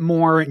little bit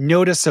more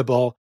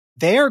noticeable,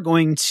 they are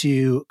going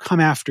to come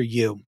after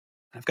you.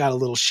 I've got a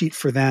little sheet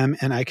for them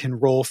and I can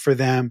roll for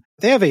them.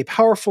 They have a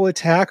powerful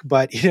attack,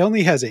 but it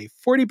only has a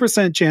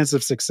 40% chance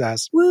of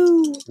success.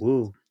 Woo!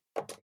 Woo.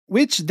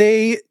 Which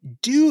they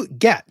do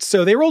get.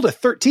 So they rolled a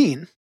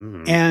 13.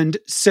 And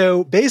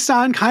so based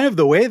on kind of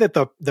the way that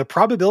the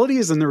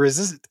probabilities and the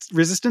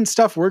resistance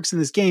stuff works in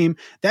this game,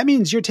 that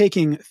means you're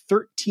taking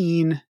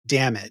 13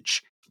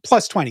 damage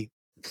plus 20.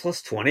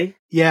 Plus 20?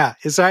 Yeah,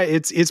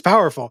 it's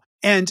powerful.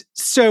 And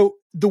so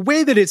the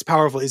way that it's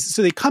powerful is,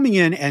 so they're coming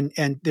in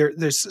and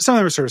there's some of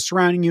them are sort of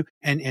surrounding you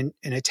and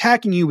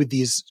attacking you with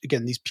these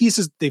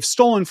pieces they've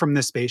stolen from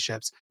the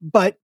spaceships.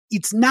 But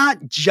it's not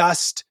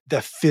just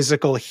the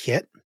physical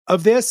hit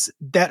of this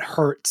that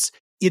hurts.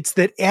 It's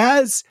that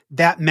as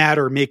that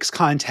matter makes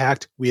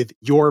contact with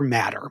your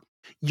matter,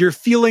 you're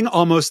feeling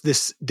almost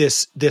this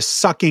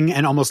sucking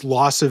and almost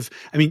loss of,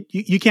 I mean,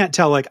 you can't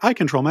tell, like, I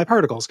control my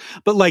particles,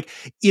 but like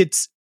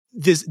it's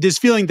this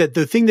feeling that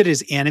the thing that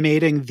is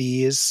animating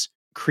these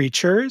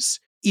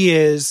creatures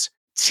is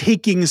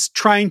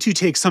trying to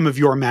take some of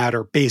your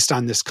matter based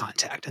on this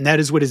contact. And that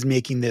is what is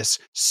making this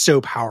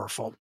so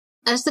powerful.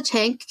 As the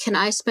tank, can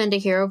I spend a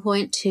hero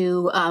point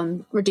to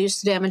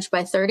reduce the damage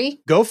by 30?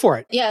 Go for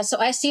it. Yeah, so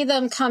I see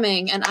them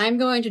coming, and I'm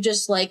going to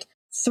just, like,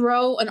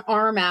 throw an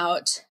arm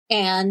out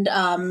and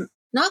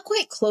not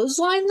quite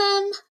clothesline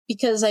them,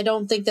 because I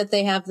don't think that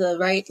they have the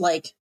right,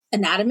 like,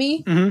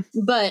 anatomy,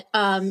 but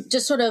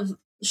just sort of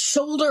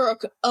shoulder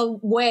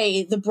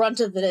away the brunt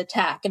of the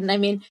attack. And I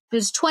mean, if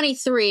it's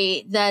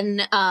 23,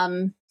 then,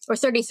 or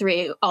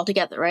 33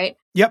 altogether, right?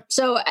 Yep.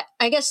 So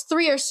I guess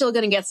 3 are still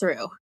going to get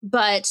through,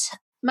 but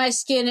my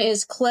skin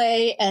is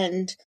clay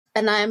and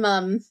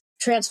I'm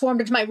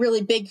transformed into my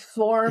really big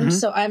form.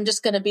 So I'm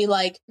just going to be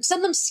like,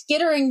 send them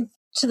skittering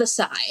to the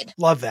side.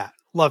 Love that.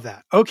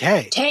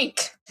 Okay.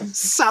 Tank.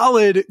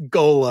 Solid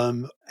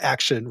golem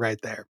action right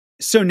there.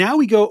 So now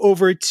we go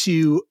over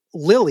to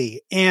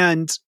Lily,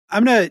 and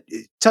I'm going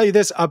to tell you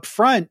this up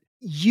front.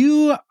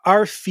 You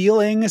are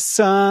feeling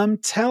some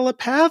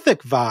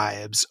telepathic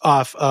vibes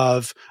off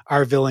of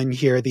our villain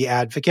here, the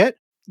Advocate.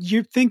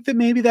 You think that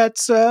maybe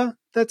that's a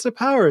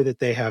power that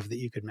they have that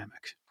you could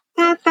mimic.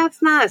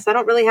 That's nice. I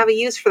don't really have a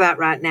use for that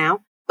right now,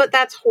 but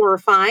that's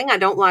horrifying. I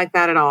don't like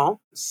that at all.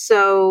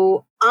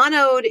 So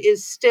Anode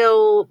is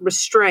still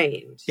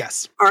restrained.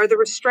 Yes. Are the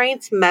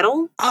restraints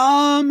metal?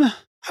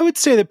 I would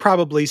say that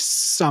probably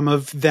some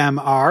of them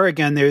are.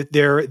 Again,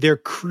 they're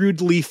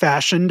crudely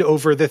fashioned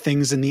over the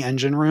things in the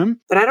engine room.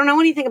 But I don't know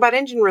anything about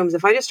engine rooms.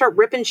 If I just start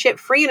ripping shit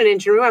free in an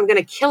engine room, I'm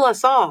going to kill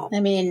us all. I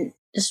mean,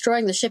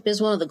 destroying the ship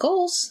is one of the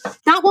goals.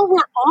 Not while we're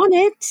on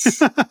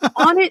it.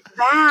 On it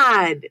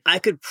bad. I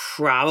could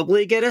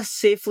probably get us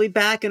safely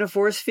back in a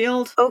force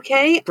field.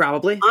 Okay.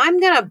 Probably. I'm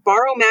going to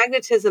borrow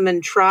magnetism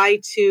and try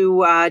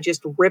to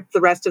just rip the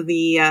rest of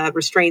the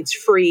restraints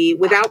free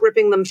without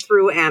ripping them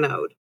through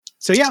Anode.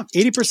 So yeah,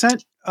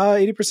 80%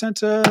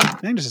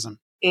 magnetism.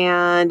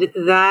 And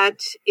that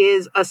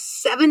is a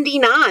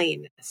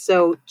 79.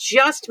 So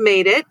just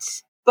made it,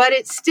 but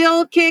it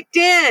still kicked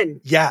in.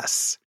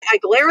 Yes. I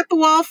glare at the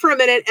wall for a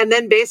minute and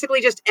then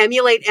basically just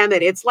emulate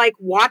Emmett. It's like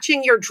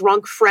watching your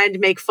drunk friend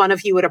make fun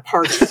of you at a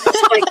party.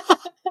 It's like,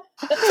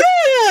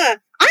 I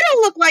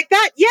don't look like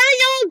that. Yeah,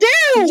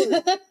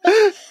 y'all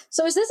do.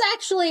 So is this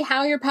actually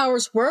how your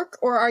powers work,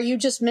 or are you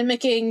just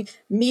mimicking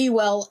me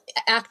while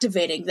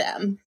activating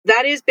them?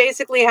 That is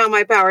basically how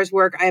my powers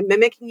work. I am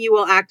mimicking you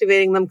while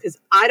activating them because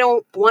I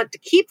don't want to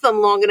keep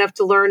them long enough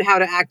to learn how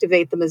to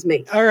activate them as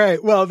me. All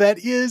right. Well, that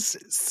is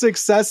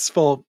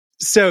successful.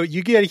 So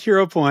you get a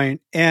hero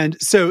point.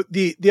 And so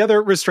the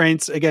other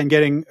restraints, again,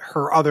 getting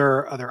her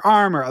other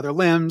arm or other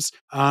limbs.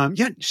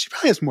 Yeah, she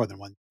probably has more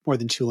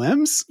than 2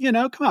 limbs. You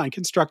know, come on,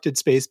 constructed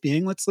space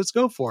being. Let's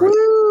go for it.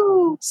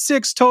 Woo!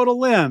 6 total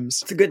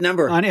limbs. It's a good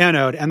number. On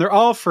Anode, and they're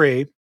all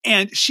free.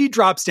 And she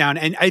drops down.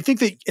 And I think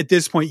that at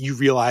this point you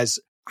realize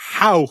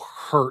how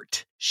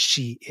hurt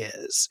she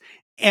is.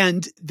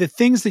 And the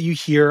things that you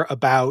hear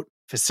about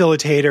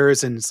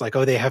facilitators, and it's like,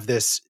 oh, they have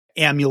this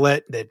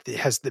amulet that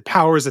has the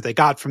powers that they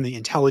got from the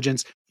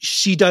intelligence.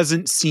 She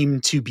doesn't seem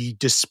to be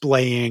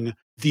displaying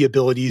the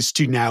abilities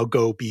to now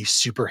go be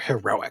super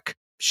heroic.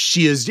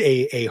 She is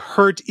a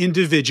hurt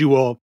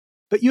individual,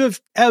 but you have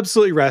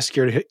absolutely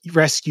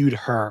rescued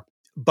her,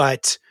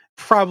 but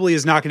probably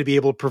is not going to be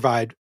able to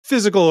provide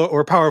physical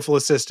or powerful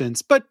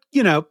assistance, but,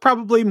 you know,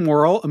 probably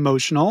moral,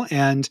 emotional,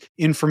 and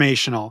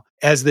informational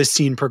as this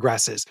scene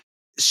progresses.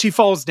 She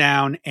falls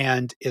down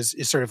and is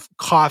sort of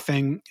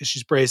coughing as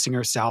she's bracing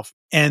herself.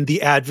 And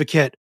the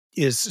Advocate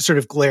is sort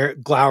of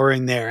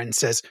glowering there and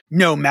says,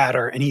 no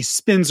matter. And he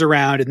spins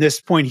around. And at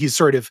this point, he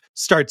sort of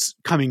starts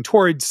coming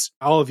towards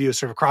all of you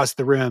sort of across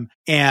the room.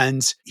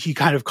 And he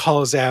kind of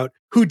calls out,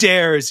 who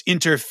dares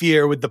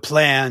interfere with the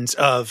plans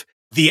of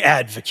the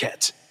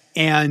Advocate?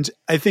 And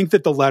I think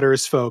that the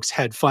Letters folks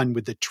had fun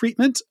with the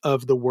treatment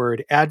of the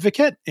word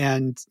advocate.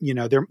 And, you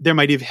know, there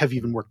might have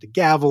even worked a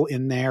gavel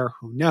in there.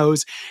 Who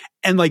knows?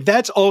 And like,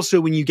 that's also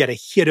when you get a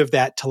hit of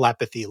that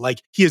telepathy.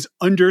 Like, he has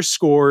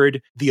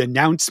underscored the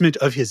announcement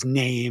of his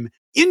name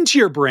into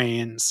your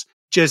brains,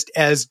 just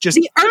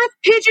the Earth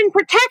Pigeon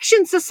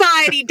Protection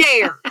Society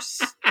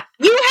dares.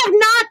 You have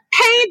not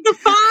paid the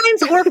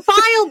fines or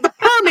filed the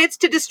permits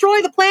to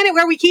destroy the planet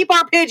where we keep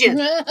our pigeons.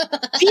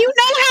 Do you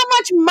know how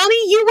much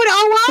money you would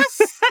owe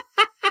us?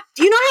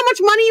 Do you know how much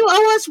money you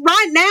owe us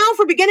right now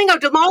for beginning a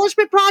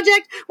demolishment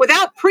project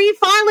without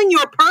pre-filing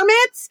your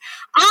permits?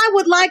 I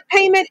would like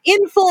payment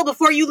in full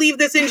before you leave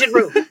this engine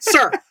room,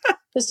 sir.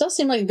 This does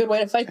seem like a good way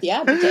to fight the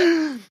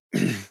advocate.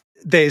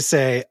 They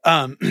say,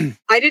 I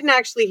didn't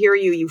actually hear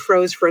you. You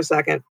froze for a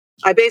second.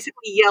 I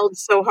basically yelled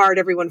so hard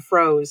everyone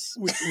froze.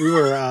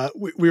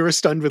 we were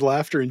stunned with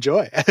laughter and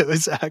joy. It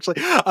was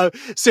actually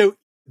so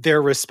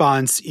their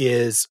response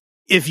is,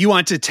 if you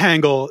want to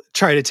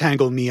try to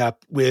tangle me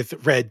up with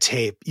red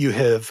tape, you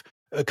have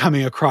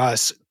coming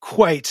across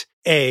quite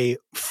a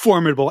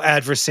formidable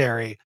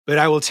adversary. But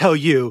I will tell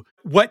you,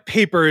 what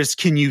papers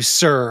can you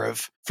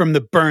serve from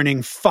the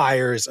burning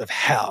fires of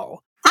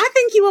hell? I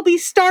think you will be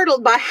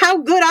startled by how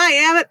good I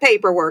am at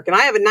paperwork, and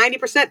I have a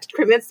 90% to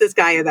convince this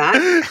guy of that.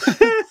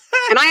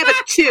 And I have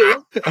a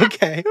 2.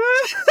 Okay.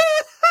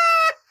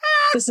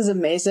 This is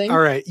amazing. All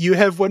right. You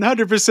have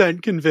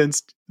 100%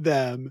 convinced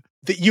them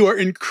that you are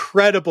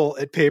incredible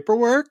at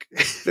paperwork.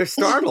 They're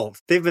startled.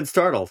 They've been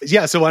startled.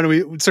 Yeah. So why don't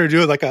we sort of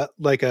do it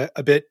like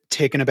a bit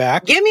taken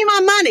aback? Give me my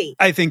money.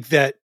 I think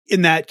that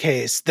in that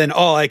case, then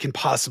all I can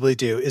possibly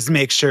do is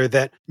make sure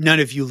that none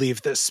of you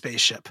leave this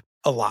spaceship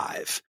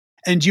alive.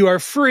 And you are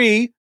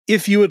free,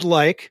 if you would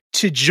like,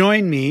 to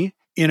join me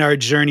in our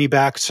journey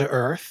back to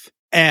Earth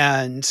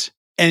and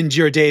end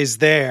your days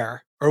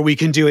there, or we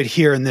can do it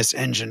here in this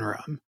engine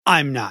room.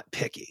 I'm not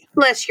picky.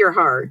 Bless your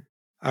heart.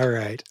 All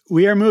right.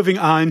 We are moving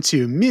on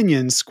to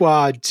Minion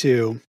Squad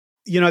 2.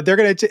 You know, they're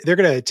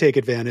gonna take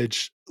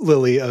advantage,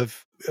 Lily,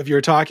 of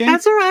your talking.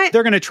 That's all right.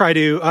 They're gonna try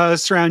to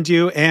surround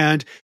you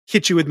and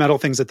hit you with metal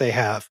things that they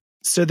have.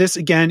 So this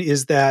again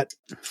is that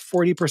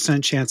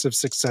 40% chance of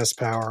success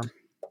power.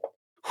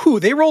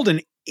 They rolled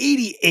an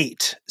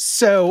 88.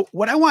 So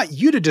what I want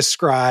you to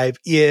describe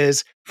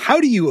is,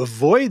 how do you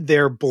avoid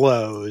their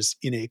blows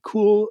in a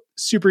cool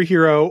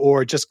superhero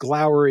or just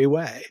glowery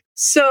way?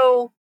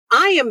 So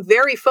I am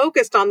very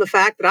focused on the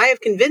fact that I have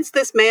convinced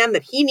this man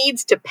that he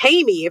needs to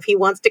pay me if he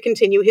wants to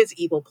continue his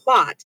evil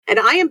plot. And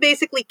I am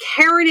basically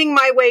carroting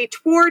my way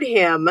toward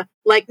him,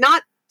 like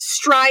not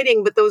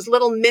striding, but those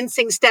little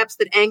mincing steps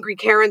that angry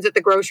Karens at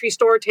the grocery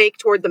store take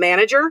toward the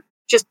manager.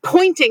 Just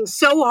pointing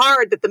so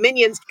hard that the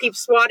minions keep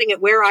swatting at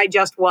where I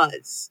just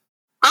was.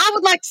 I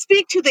would like to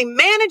speak to the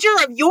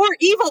manager of your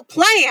evil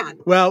plan.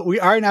 Well, we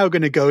are now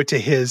going to go to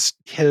his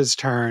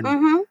turn.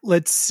 Mm-hmm.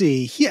 Let's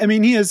see. He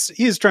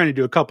is trying to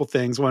do a couple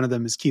things. One of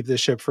them is keep the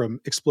ship from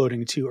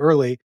exploding too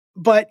early.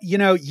 But, you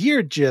know,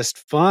 you're just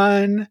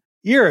fun.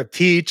 You're a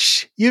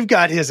peach. You've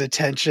got his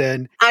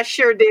attention. I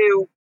sure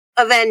do.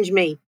 Avenge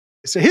me.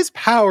 So his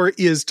power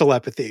is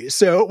telepathy.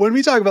 So when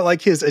we talk about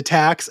like his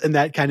attacks and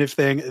that kind of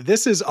thing,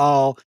 this is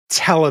all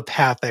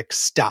telepathic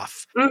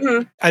stuff.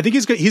 Mm-hmm. I think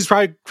he's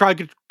probably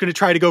going to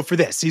try to go for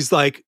this. He's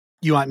like,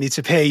 you want me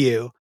to pay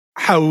you?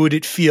 How would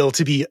it feel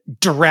to be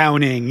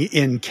drowning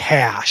in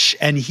cash?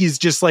 And he's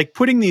just like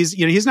putting these,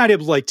 you know, he's not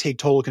able to like take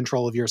total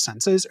control of your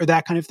senses or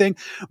that kind of thing,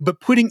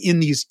 but putting in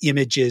these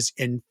images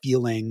and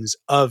feelings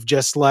of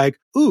just like,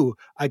 ooh,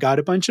 I got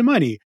a bunch of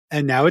money.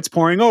 And now it's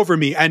pouring over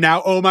me. And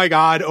now, oh my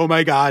God,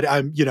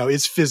 I'm, you know,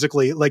 it's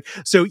physically like,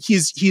 so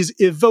he's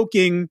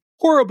evoking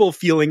horrible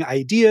feeling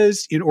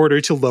ideas in order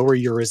to lower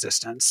your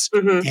resistance,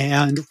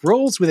 and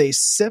rolls with a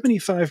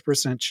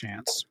 75%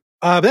 chance.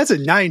 That's a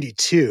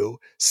 92.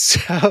 So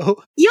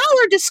y'all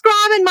are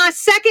describing my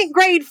 2nd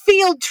grade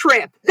field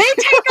trip. They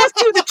take us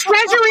to the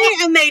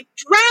treasury and they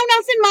drown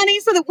us in money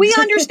so that we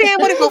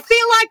understand what it will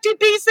feel like to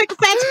be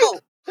successful.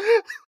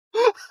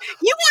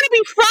 You want to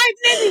be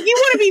frightening? You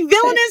want to be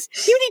villainous?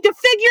 You need to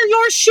figure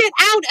your shit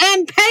out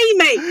and pay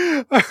me.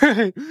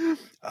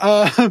 All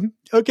right.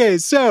 Okay,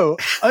 so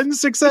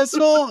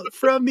unsuccessful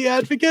from the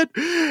advocate.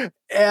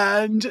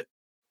 And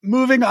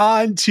moving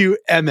on to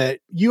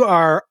Emmett. You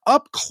are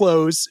up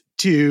close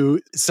to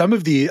some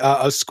of the,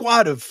 a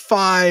squad of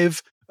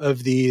 5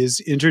 of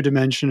these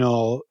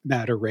interdimensional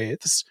matter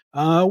wraiths.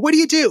 What do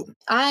you do?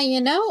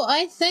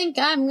 I think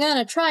I'm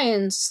gonna try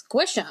and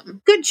squish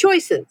them. Good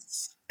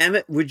choices.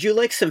 Emmett, would you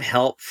like some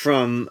help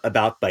from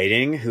About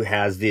Biting, who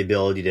has the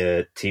ability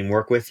to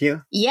teamwork with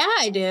you? Yeah,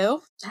 I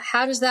do.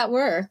 How does that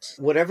work?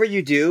 Whatever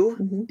you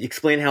do,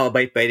 explain how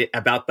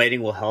About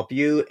Biting will help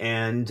you,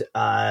 and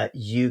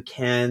you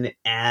can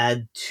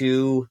add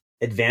 2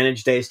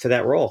 advantage dice to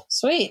that roll.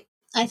 Sweet.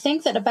 I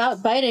think that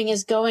About Biting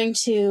is going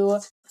to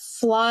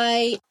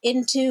fly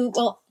into,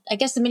 well, I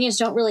guess the minions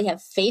don't really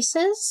have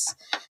faces.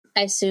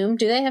 I assume.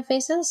 Do they have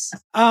faces?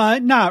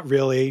 Not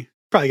really.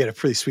 Probably get a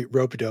pretty sweet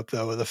rope-a-dope,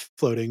 though, with a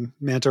floating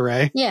manta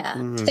ray. Yeah.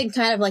 Think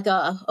kind of like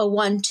a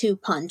 1-2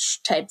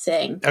 punch type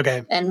thing.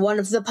 Okay. And one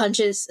of the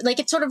punches, like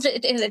it sort of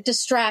it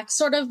distracts,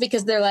 sort of,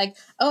 because they're like,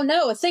 oh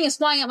no, a thing is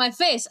flying at my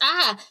face.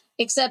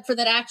 Except for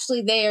that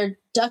actually they are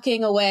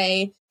ducking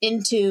away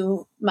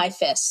into my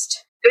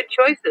fist. Good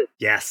choices.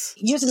 Yes.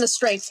 Using the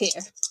strength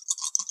here.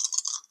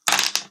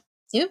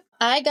 Yep.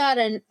 I got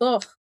an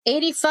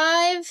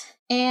 85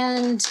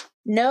 and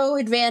no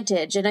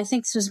advantage. And I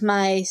think this was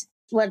my...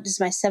 What is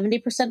my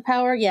 70%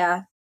 power?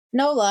 Yeah.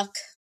 No luck.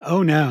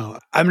 Oh no.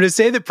 I'm going to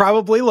say that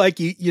probably like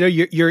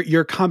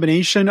your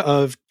combination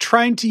of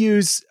trying to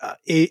use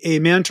a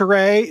manta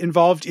ray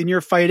involved in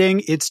your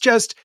fighting. It's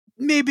just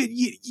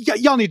maybe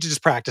y'all need to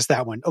just practice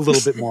that one a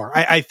little bit more,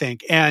 I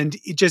think. And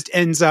it just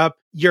ends up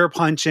you're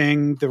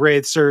punching, the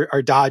wraiths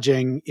are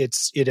dodging.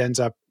 It ends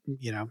up,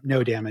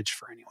 no damage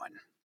for anyone.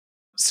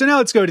 So now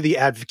let's go to the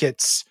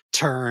advocate's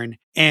turn.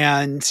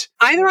 And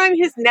either I'm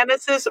his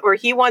nemesis or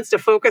he wants to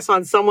focus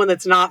on someone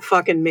that's not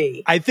fucking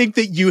me. I think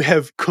that you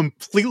have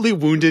completely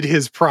wounded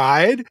his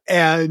pride.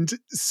 And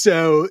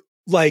so,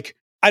 like,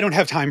 I don't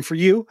have time for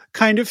you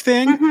kind of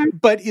thing,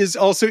 but is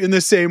also in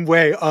the same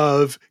way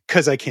of,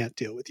 because I can't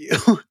deal with you,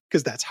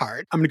 because that's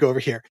hard. I'm going to go over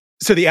here.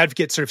 So the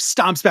advocate sort of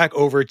stomps back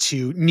over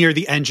to near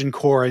the engine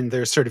core, and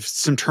there's sort of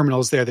some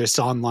terminals there. They're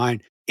still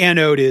online.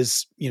 Anode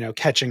is,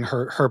 catching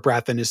her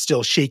breath and is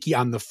still shaky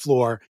on the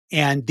floor.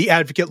 And the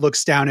advocate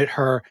looks down at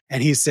her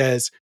and he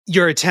says,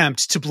 your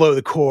attempt to blow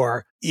the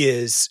core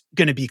is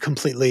going to be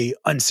completely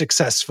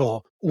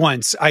unsuccessful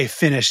once I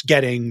finish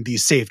getting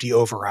these safety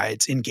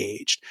overrides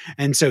engaged.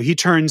 And so he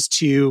turns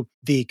to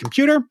the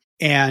computer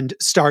and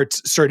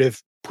starts sort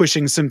of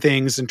pushing some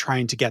things and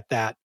trying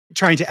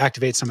to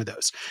activate some of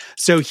those.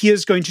 So he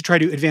is going to try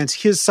to advance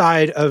his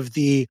side of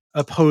the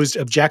opposed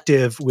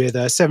objective with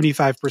a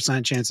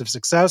 75% chance of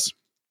success.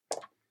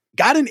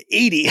 Got an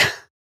 80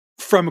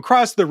 from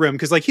across the room,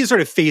 because like he's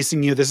sort of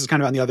facing you. This is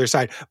kind of on the other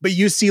side, but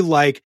you see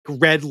like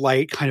red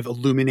light kind of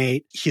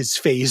illuminate his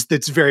face.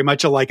 That's very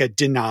much like a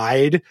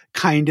denied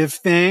kind of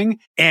thing.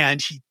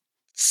 And he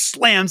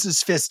slams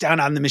his fist down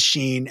on the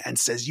machine and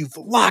says, you've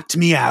locked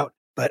me out,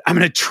 but I'm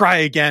going to try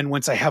again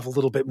once I have a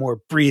little bit more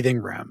breathing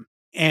room.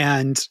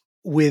 And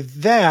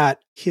with that,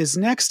 his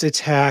next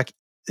attack,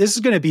 this is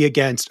going to be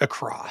against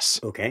Across.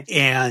 Okay.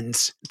 And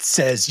it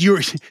says, you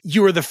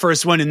were the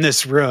first one in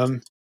this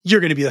room. You're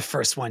going to be the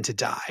first one to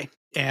die.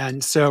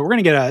 And so we're going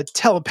to get a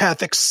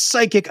telepathic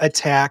psychic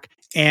attack.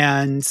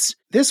 And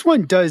this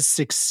one does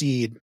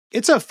succeed.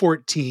 It's a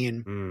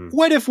 14.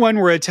 What if one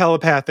were a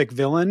telepathic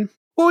villain?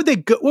 What would they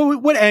go?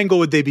 What angle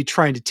would they be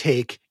trying to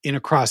take in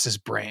Across's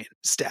brain,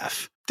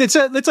 Steph? That's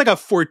like a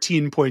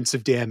 14 points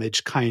of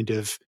damage kind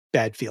of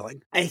bad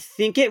feeling. I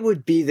think it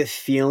would be the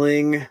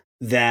feeling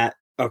that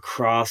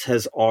Across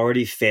has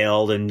already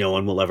failed and no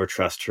one will ever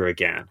trust her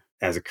again.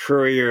 As a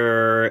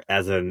courier,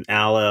 as an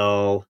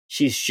Allel,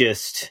 she's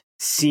just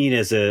seen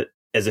as a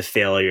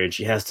failure, and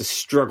she has to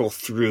struggle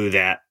through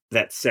that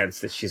sense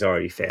that she's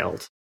already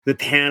failed. The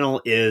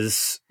panel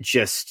is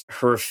just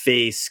her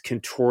face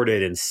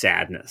contorted in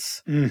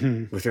sadness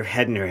with her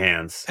head in her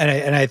hands.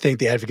 And I think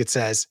the advocate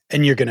says,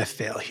 and you're going to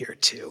fail here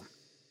too.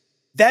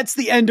 That's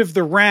the end of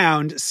the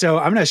round. So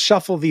I'm going to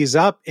shuffle these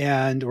up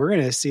and we're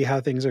going to see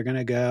how things are going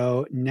to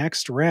go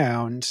next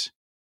round.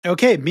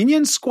 Okay,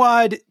 Minion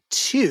Squad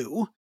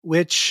 2,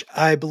 which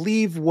I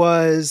believe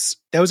was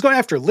going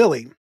after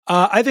Lily.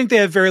 I think they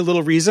have very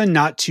little reason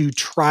not to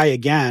try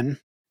again.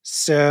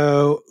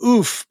 So,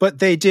 but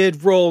they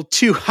did roll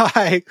too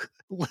high,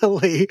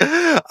 Lily.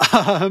 Y'all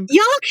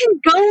can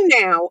go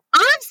now.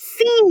 I've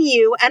seen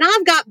you and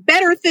I've got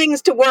better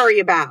things to worry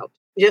about.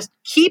 Just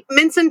keep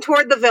mincing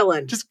toward the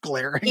villain. Just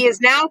glaring. He is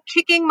now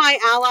kicking my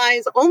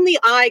allies. Only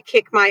I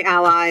kick my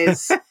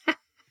allies.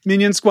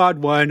 Minion Squad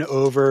 1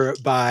 over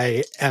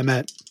by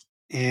Emmett.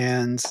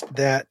 And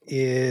that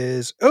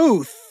is,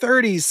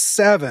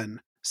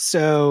 37.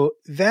 So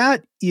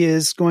that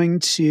is going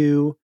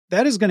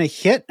to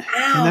hit.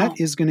 Ow. And that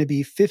is going to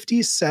be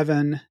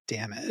 57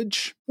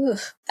 damage.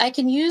 Oof. I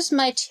can use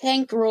my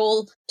tank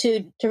roll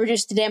to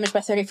reduce the damage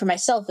by 30 for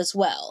myself as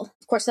well.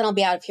 Of course, then I'll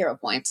be out of hero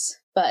points.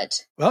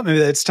 But well, maybe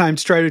it's time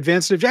to try to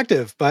advance an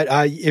objective. But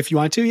if you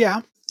want to,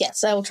 yeah.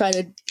 Yes, I will try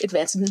to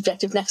advance an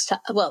objective next time.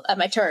 Well, at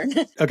my turn.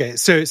 Okay,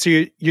 so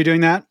you're doing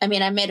that? I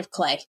mean, I'm made of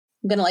clay.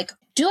 I'm gonna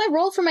do I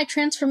roll for my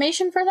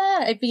transformation for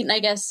that? I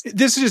guess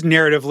this is just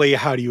narratively.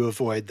 How do you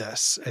avoid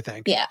this? I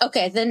think. Yeah.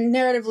 Okay. Then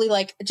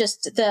narratively,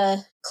 just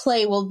the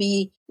clay will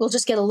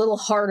just get a little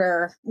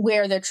harder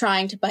where they're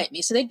trying to bite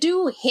me. So they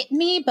do hit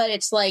me, but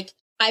it's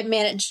I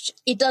managed.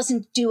 It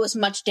doesn't do as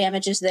much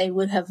damage as they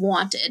would have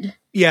wanted.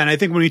 Yeah, and I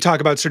think when we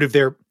talk about sort of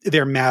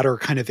their matter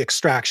kind of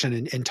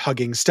extraction and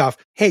tugging stuff,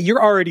 hey,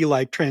 you're already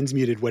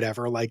transmuted,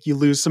 whatever. You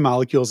lose some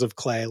molecules of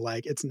clay,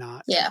 it's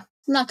not. Yeah,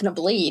 I'm not going to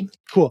bleed.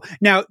 Cool.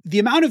 Now, the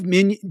amount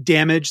of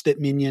damage that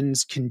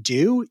minions can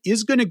do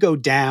is going to go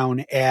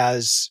down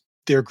as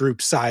their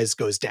group size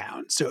goes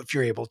down. So if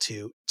you're able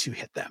to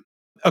hit them.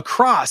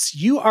 Across,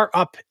 you are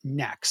up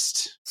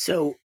next.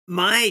 So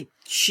my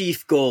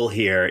chief goal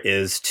here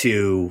is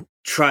to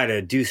try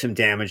to do some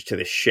damage to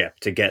the ship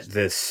to get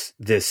this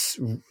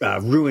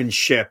ruined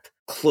ship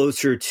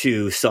closer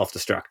to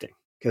self-destructing,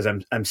 because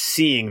I'm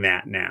seeing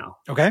that now.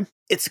 Okay.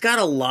 It's got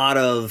a lot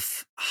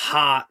of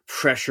hot,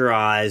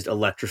 pressurized,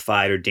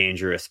 electrified, or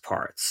dangerous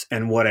parts.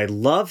 And what I'd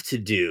love to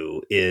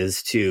do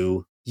is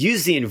to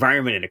use the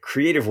environment in a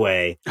creative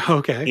way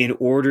in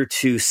order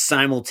to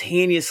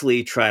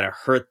simultaneously try to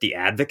hurt the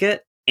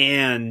advocate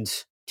and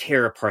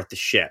tear apart the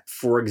ship.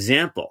 For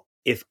example,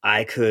 if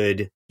I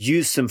could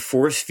use some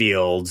force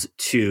fields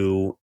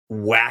to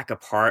whack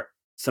apart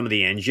some of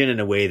the engine in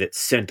a way that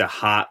sent a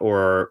hot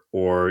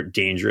or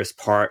dangerous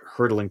part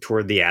hurtling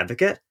toward the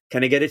Advocate?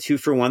 Can I get a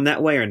 2-for-1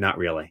 that way or not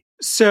really?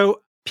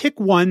 So pick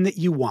one that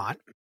you want.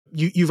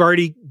 You've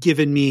already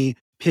given me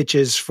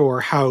pitches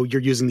for how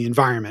you're using the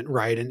environment,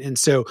 right? And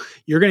so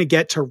you're going to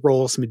get to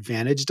roll some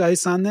advantage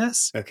dice on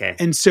this. Okay.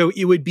 And so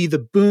it would be the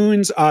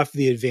boons off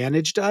the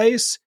advantage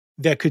dice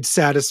that could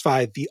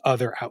satisfy the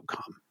other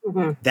outcome.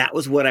 Mm-hmm. That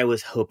was what I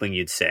was hoping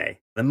you'd say.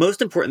 The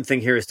most important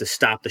thing here is to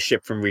stop the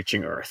ship from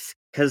reaching Earth.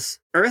 Because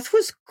Earth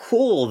was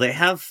cool. They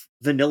have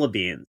vanilla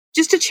beans.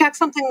 Just to check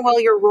something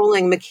while you're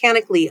rolling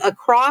mechanically, a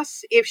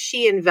cross, if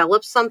she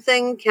envelops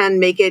something, can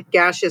make it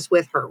gaseous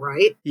with her,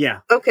 right? Yeah.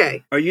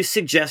 Okay. Are you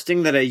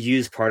suggesting that I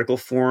use particle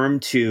form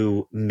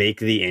to make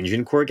the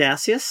engine core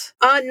gaseous?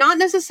 Not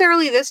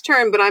necessarily this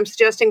turn, but I'm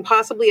suggesting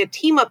possibly a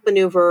team-up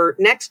maneuver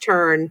next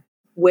turn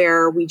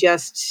where we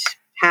just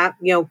have,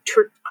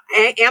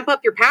 amp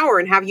up your power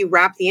and have you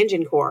wrap the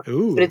engine core.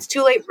 Ooh. But it's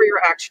too late for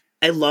your action.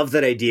 I love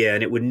that idea,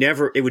 and it would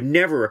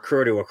never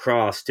occur to a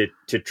cross to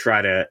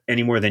try to,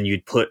 any more than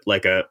you'd put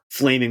like a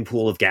flaming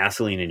pool of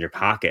gasoline in your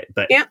pocket.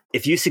 But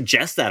if you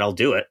suggest that, I'll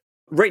do it.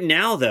 Right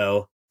now,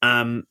 though,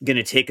 I'm going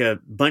to take a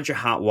bunch of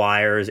hot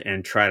wires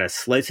and try to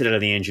slice it out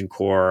of the engine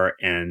core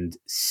and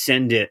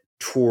send it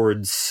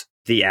towards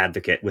the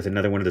Advocate with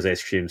another one of those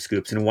ice cream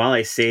scoops. And while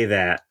I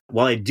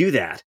do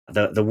that,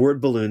 the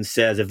word balloon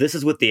says, if this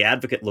is what the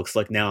Advocate looks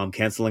like now, I'm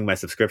canceling my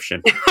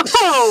subscription.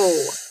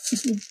 Oh!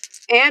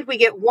 And we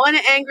get one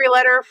angry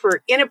letter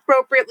for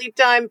inappropriately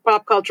timed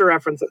pop culture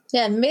references.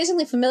 Yeah,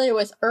 amazingly familiar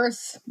with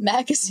Earth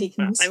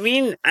magazines. I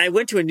mean, I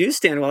went to a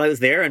newsstand while I was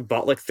there and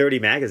bought like 30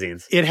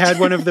 magazines. It had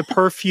one of the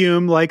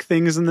perfume-like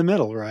things in the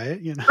middle, right?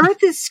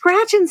 Earth is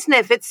scratch and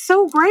sniff. It's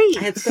so great.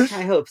 I had such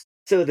high hopes.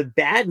 So the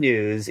bad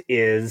news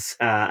is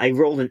I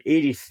rolled an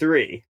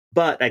 83,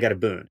 but I got a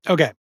boon.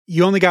 Okay.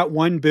 You only got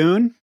one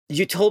boon?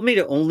 You told me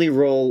to only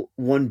roll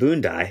one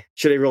boon die.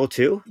 Should I roll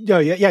 2? Oh,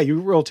 yeah,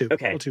 you roll 2.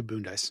 Okay. Roll 2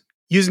 boon dice.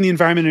 Using the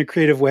environment in a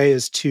creative way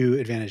is 2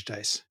 advantage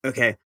dice.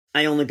 Okay.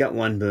 I only got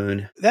one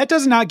boon. That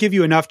does not give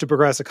you enough to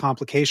progress a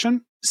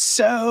complication.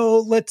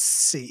 So let's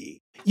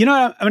see. You know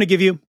what I'm going to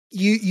give you?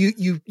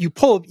 You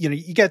pull,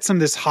 you get some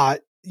of this hot.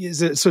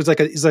 Is it like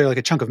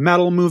a chunk of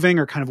metal moving,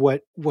 or kind of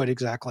what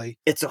exactly?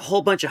 It's a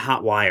whole bunch of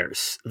hot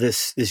wires.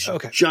 This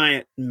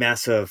giant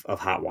mess of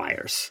hot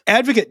wires.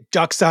 Advocate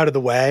ducks out of the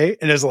way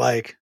and is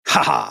like,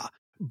 haha.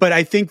 But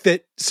I think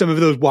that some of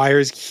those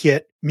wires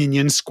hit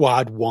Minion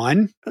Squad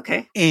 1.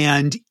 Okay.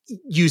 And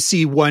you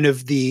see one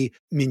of the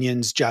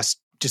minions just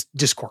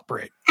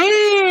discorporate.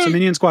 So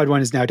Minion Squad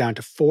 1 is now down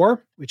to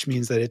 4, which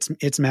means that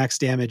its max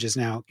damage is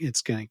now,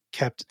 it's going to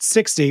kept at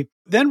 60.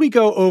 Then we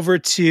go over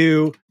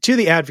to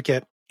the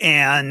Advocate,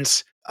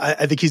 and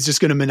I think he's just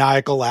going to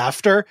maniacal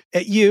laughter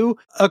at you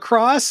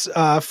across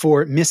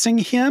for missing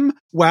him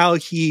while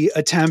he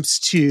attempts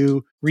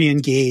to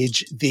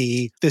re-engage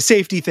the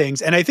safety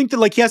things. And I think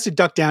that he has to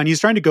duck down.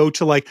 He's trying to go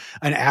to an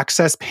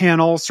access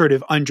panel sort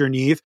of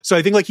underneath. So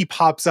I think he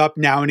pops up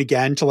now and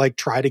again to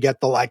try to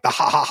get the ha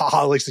ha ha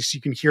ha, so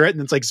you can hear it.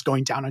 And it's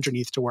going down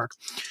underneath to work.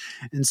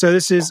 And so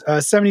this is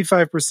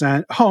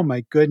 75%. Oh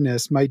my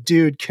goodness. My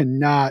dude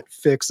cannot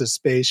fix a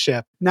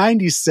spaceship.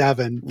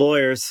 97.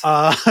 Lawyers.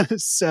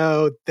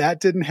 So that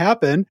didn't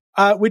happen.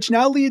 Which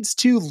now leads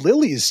to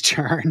Lily's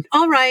turn.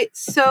 All right.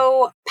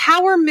 So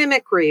power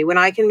mimicry, when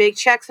I can make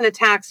checks and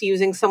attacks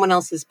using someone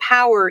else's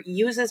power,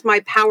 uses my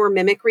power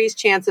mimicry's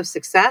chance of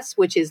success,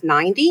 which is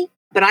 90.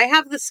 But I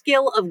have the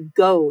skill of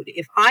goad.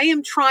 If I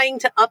am trying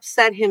to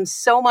upset him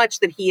so much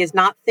that he is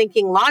not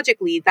thinking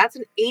logically, that's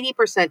an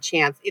 80%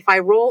 chance. If I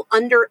roll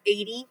under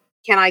 80,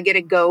 can I get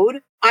a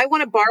goad? I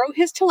want to borrow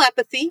his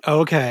telepathy.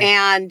 Okay.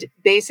 And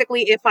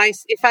basically, if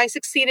I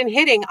succeed in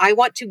hitting, I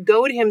want to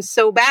goad him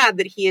so bad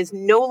that he is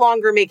no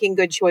longer making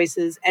good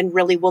choices and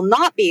really will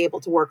not be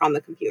able to work on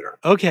the computer.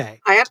 Okay.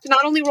 I have to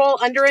not only roll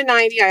under a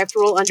 90, I have to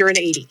roll under an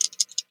 80.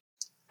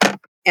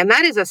 And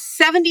that is a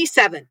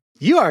 77.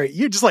 You're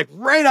just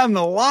right on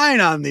the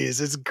line on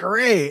these. It's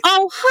great.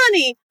 Oh,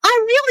 honey,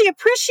 I really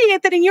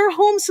appreciate that in your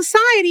home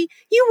society,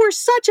 you were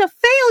such a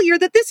failure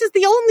that this is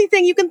the only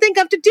thing you can think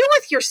of to do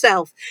with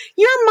yourself.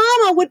 Your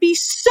mama would be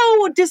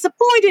so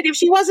disappointed if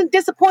she wasn't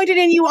disappointed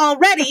in you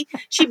already.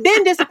 She'd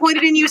been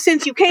disappointed in you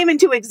since you came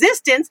into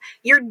existence.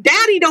 Your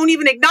daddy don't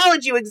even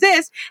acknowledge you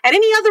exist. And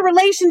any other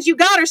relations you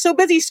got are so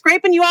busy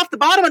scraping you off the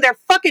bottom of their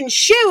fucking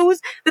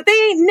shoes that they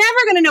ain't never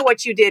gonna know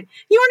what you did.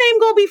 Your name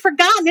gonna be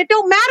forgotten. It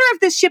don't matter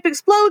if this ship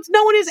explodes.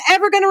 No one is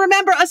ever gonna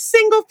remember a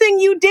single thing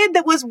you did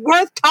that was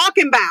worth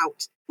talking about.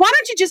 Why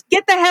don't you just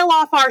get the hell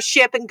off our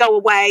ship and go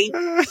away?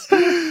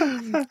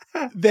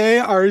 They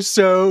are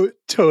so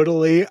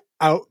totally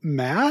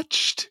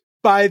outmatched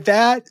by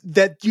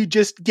that you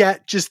just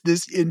get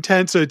this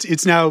intense. So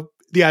it's now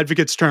the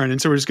Advocate's turn. And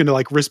so we're just going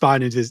to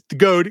respond into the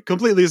goad,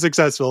 completely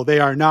successful. They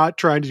are not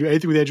trying to do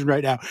anything with the engine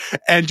right now.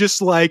 And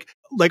just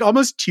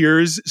almost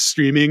tears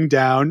streaming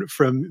down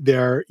from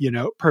their,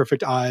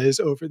 perfect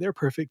eyes over their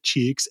perfect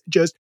cheeks.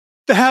 Just,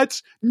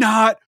 that's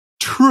not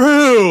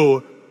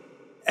true.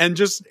 and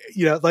just,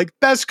 like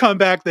best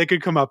comeback they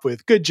could come up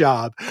with. Good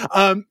job.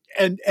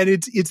 And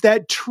it's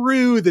that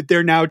true that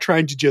they're now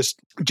trying to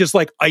just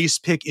like ice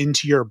pick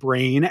into your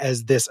brain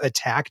as this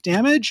attack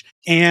damage.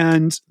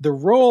 And the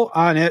roll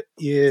on it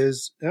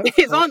is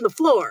It's on the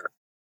floor.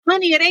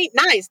 Honey, it ain't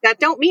nice. That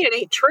don't mean it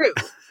ain't true.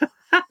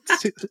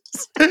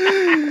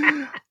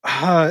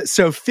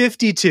 So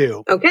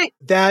 52. Okay.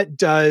 That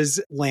does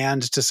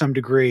land to some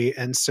degree.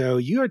 And so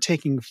you are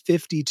taking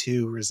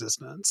 52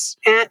 resistance.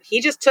 And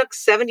he just took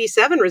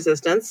 77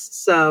 resistance.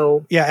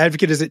 So yeah,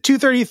 Advocate is at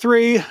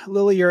 233.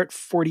 Lily, you're at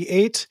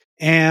 48.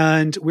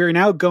 And we're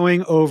now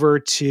going over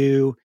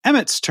to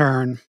Emmett's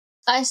turn.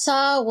 I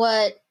saw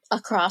what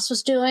Across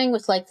was doing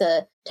with like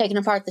the taking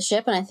apart the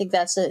ship, and I think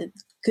that's a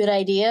good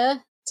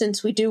idea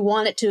since we do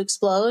want it to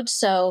explode.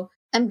 So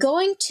I'm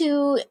going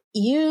to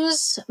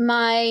use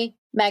my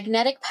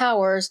magnetic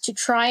powers to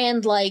try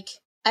and I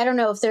don't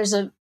know if there's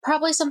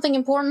probably something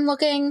important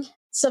looking,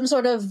 some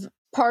sort of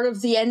part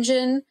of the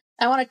engine.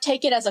 I want to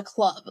take it as a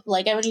club.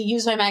 I want to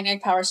use my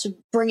magnetic powers to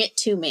bring it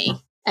to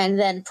me and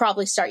then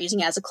probably start using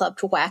it as a club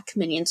to whack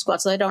minion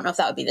squad. So I don't know if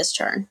that would be this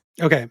turn.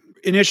 Okay.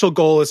 Initial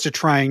goal is to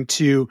trying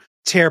to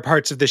tear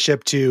parts of the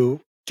ship to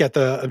get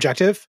the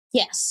objective?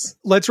 Yes.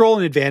 Let's roll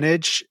an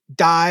advantage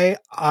die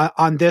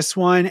on this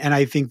one. And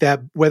I think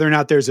that whether or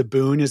not there's a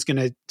boon is going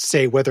to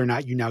say whether or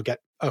not you now get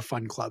a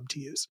fun club to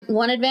use.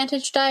 One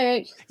advantage die,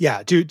 right?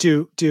 Yeah,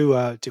 do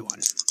one.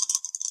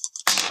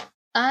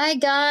 I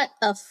got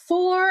a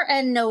 4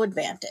 and no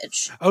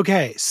advantage.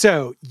 Okay,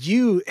 so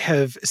you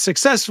have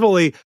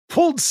successfully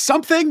pulled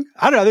something.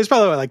 I don't know, there's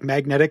probably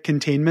magnetic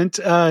containment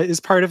is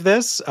part of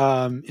this.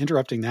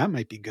 Interrupting that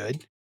might be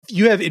good.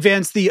 You have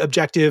advanced the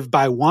objective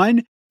by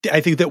 1. I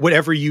think that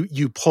whatever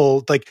you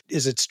pull,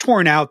 as it's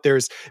torn out,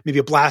 there's maybe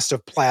a blast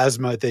of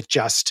plasma that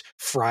just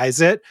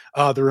fries it.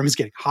 The room is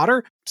getting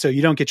hotter, so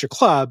you don't get your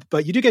club,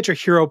 but you do get your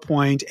hero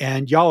point,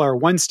 and y'all are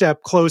one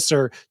step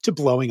closer to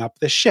blowing up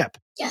the ship.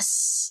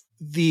 Yes.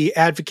 The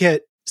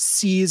Advocate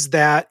sees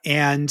that,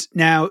 and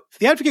now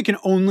the Advocate can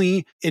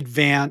only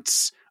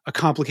advance a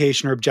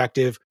complication or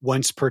objective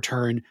once per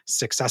turn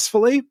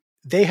successfully.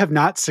 They have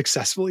not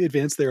successfully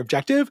advanced their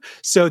objective,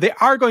 so they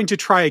are going to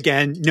try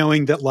again,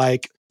 knowing that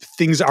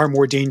things are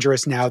more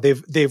dangerous now.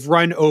 They've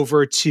run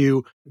over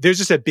to, there's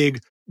just a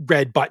big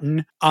red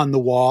button on the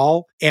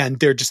wall, and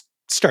they're just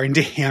starting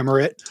to hammer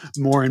it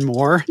more and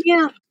more.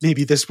 Yeah.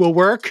 Maybe this will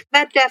work.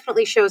 That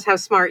definitely shows how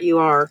smart you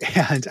are.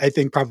 And I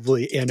think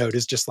probably Anode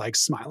is just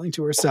smiling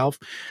to herself.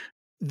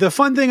 The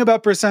fun thing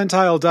about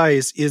percentile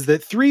dice is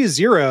that 3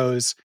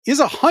 zeros is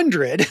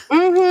 100,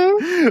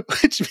 Mm-hmm.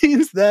 which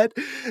means that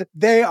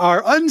they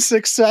are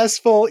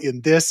unsuccessful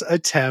in this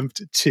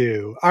attempt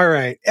too. All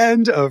right,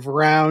 end of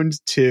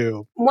round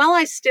 2. While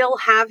I still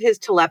have his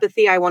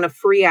telepathy, I want a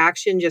free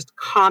action, just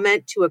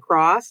comment to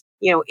Across,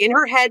 in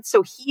her head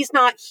so he's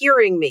not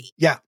hearing me.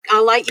 Yeah.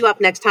 I'll light you up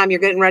next time you're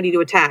getting ready to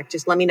attack.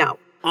 Just let me know.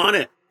 On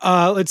it.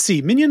 Let's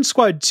see. Minion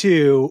Squad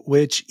 2,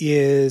 which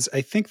is,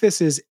 I think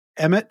this is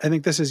Emmett. I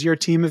think this is your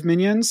team of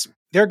minions.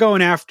 They're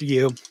going after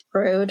you.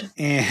 Rude.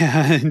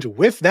 And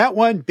with that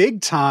one,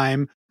 big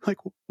time.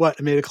 What?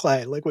 I made a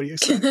clay. What do you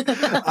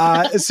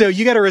expect? So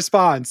you get a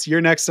response.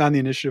 You're next on the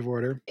initiative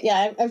order.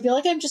 Yeah, I feel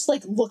like I'm just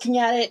looking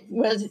at it.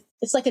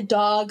 It's like a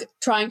dog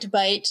trying to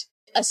bite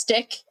a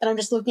stick. And I'm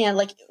just looking at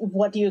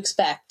what do you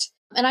expect?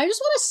 And I just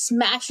want to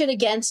smash it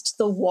against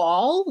the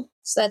wall.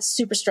 So that's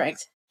super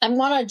strength. I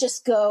want to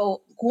just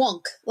go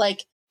gwunk,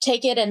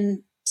 take it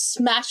and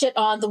smash it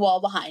on the wall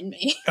behind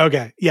me.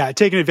 Okay. Yeah.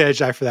 Take an advantage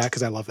die for that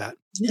because I love that.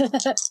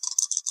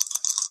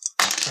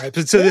 All right.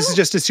 So this is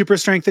just a super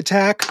strength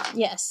attack.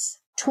 Yes.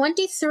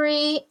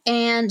 23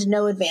 and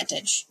no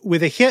advantage.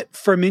 With a hit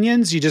for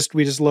minions, we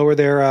just lower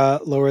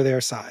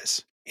their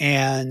size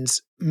and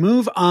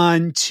move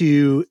on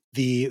to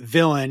the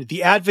villain,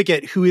 the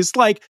Advocate, who is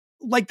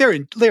they're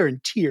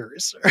in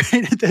tears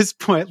right at this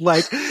point.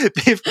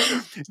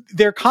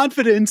 Their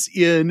confidence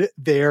in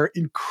their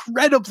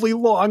incredibly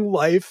long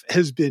life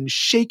has been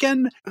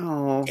shaken.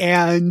 Oh.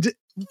 And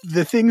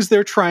the things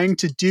they're trying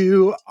to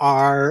do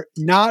are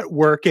not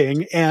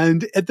working.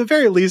 And at the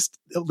very least,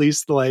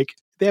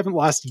 they haven't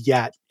lost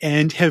yet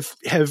and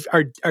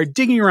are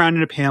digging around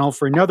in a panel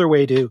for another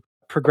way to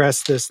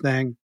progress this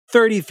thing.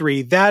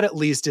 33, that at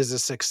least is a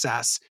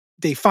success.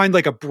 They find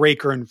a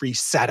breaker and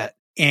reset it.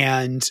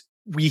 And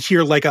we hear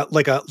a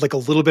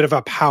little bit of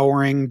a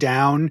powering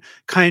down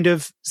kind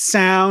of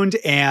sound,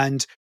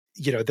 and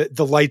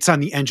the lights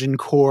on the engine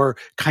core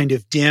kind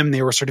of dim.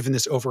 They were sort of in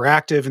this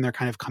overactive, and they're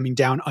kind of coming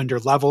down under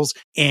levels,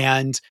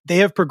 and they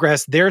have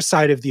progressed their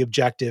side of the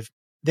objective.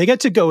 They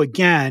get to go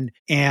again,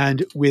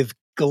 and with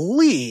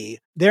glee,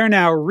 they're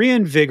now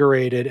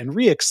reinvigorated and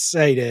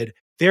re-excited.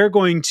 They're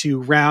going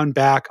to round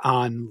back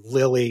on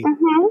Lily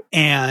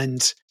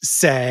and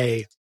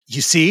say, you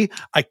see,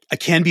 I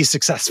can be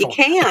successful. You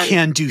can. I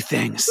can do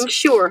things. I'm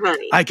sure,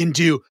 honey. I can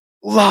do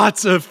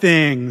lots of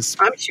things.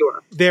 I'm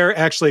sure.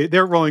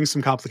 They're rolling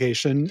some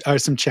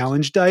some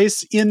challenge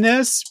dice in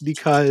this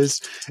because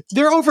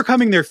they're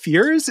overcoming their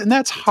fears, and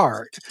that's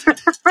hard.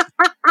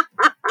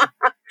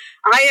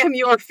 I am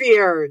your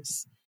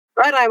fears.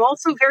 But I'm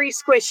also very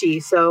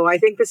squishy, so I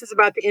think this is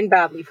about to end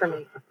badly for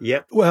me.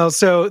 Yep. Well,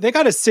 so they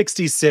got a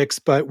 66,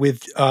 but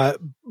with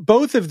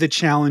both of the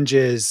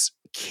challenges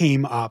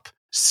came up.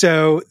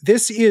 So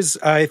this is,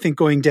 I think,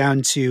 going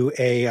to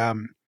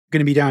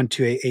be down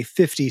to a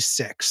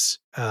 56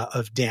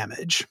 of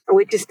damage.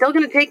 Which is still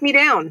going to take me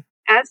down.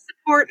 As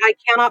support, I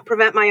cannot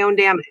prevent my own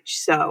damage,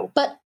 so.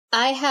 But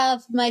I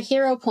have my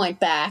hero point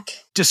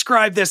back.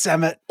 Describe this,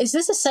 Emmett. Is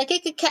this a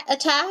psychic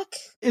attack?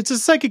 It's a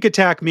psychic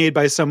attack made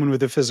by someone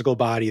with a physical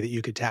body that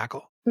you could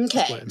tackle. Okay.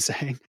 That's what I'm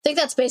saying. I think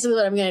that's basically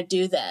what I'm going to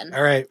do then.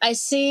 All right. I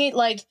see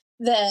like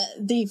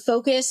the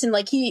focus and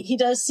like he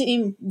does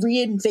seem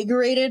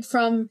reinvigorated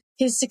from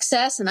his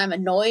success and I'm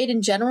annoyed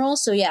in general.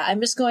 So yeah, I'm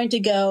just going to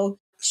go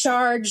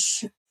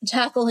charge,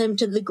 tackle him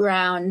to the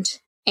ground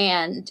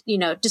and,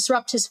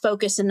 disrupt his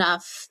focus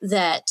enough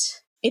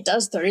that it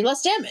does 30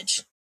 less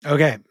damage.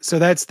 Okay. So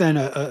that's then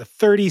a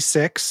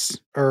 36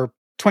 or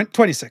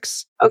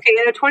 26. Okay,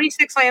 at a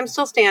 26, I am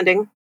still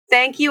standing.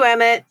 Thank you,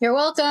 Emmett. You're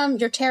welcome.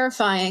 You're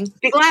terrifying.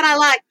 Be glad I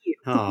like you.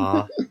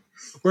 Aw.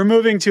 We're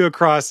moving to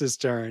Across's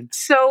turn.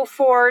 So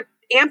for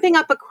amping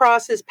up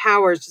Across's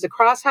powers, does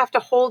Across have to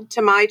hold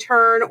to my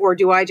turn, or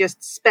do I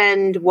just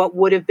spend what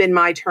would have been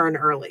my turn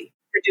early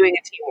for doing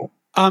a team?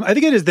 I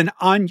think it is then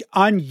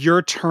on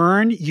your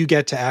turn, you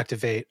get to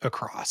activate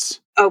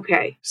Across.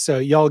 Okay. So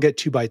y'all get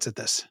 2 bites at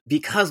this.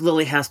 Because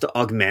Lily has to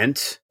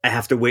augment, I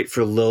have to wait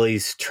for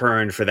Lily's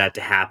turn for that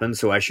to happen,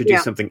 so I should do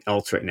something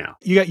else right now.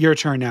 You got your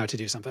turn now to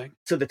do something.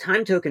 So the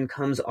time token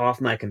comes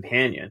off my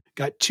companion.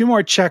 Got 2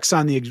 more checks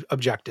on the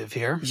objective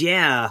here.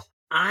 Yeah,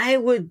 I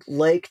would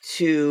like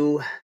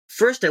to...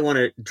 First, I want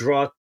to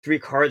draw 3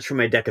 cards from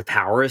my deck of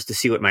powers to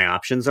see what my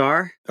options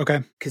are.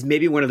 Okay. Because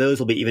maybe one of those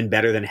will be even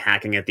better than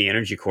hacking at the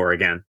energy core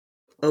again.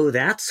 Oh,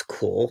 that's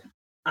cool.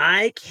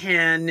 I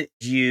can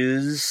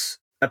use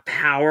a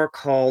power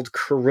called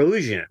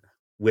corrosion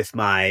with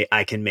my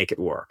I can make it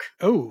work.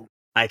 Oh.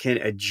 I can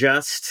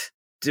adjust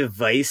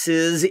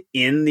devices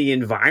in the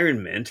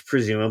environment,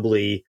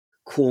 presumably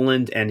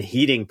coolant and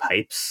heating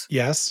pipes.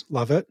 Yes,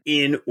 love it.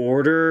 In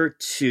order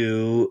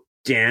to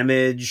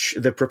damage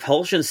the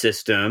propulsion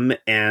system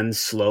and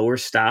slow or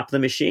stop the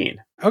machine.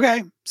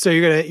 Okay. So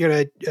you're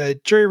gonna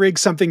jury rig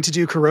something to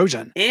do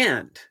corrosion.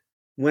 And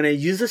when I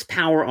use this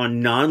power on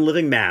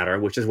non-living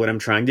matter, which is what I'm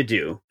trying to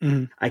do,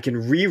 I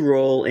can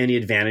re-roll any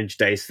advantage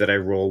dice that I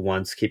roll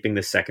once, keeping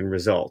the second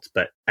result.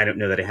 But I don't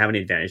know that I have any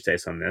advantage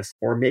dice on this,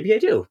 or maybe I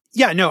do.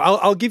 Yeah, no,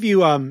 I'll give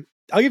you some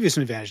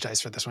advantage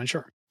dice for this one,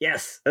 sure.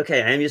 Yes.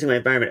 Okay, I am using my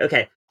environment.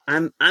 Okay,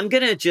 I'm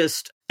gonna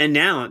just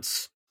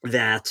announce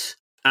that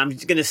I'm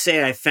going to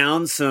say I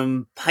found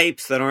some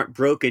pipes that aren't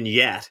broken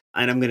yet,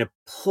 and I'm going to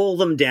pull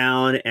them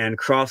down and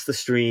cross the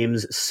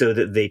streams so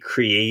that they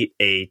create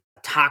a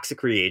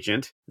toxic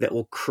reagent that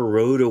will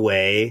corrode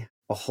away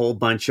a whole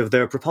bunch of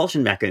their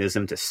propulsion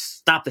mechanism to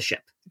stop the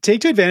ship.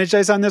 Take 2 advantage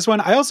dice on this one.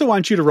 I also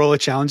want you to roll a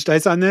challenge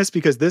dice on this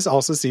because this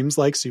also seems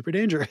like super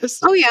dangerous.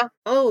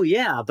 Oh,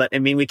 yeah. But I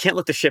mean, we can't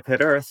let the ship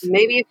hit Earth.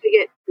 Maybe if we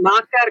get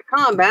knocked out of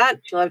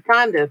combat, she'll have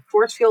time to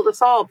force field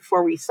us all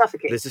before we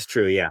suffocate. This is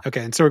true, yeah.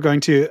 Okay, and so we're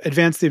going to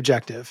advance the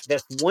objective.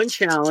 That's 1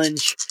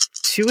 challenge,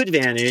 2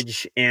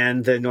 advantage,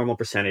 and the normal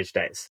percentage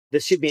dice.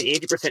 This should be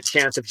an 80%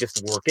 chance of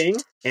just working.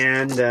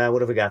 And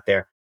what have we got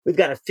there? We've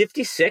got a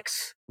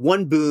 56,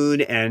 1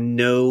 boon, and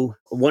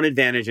 1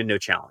 advantage and no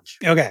challenge.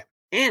 Okay.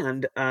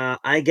 And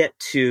I get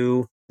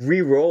to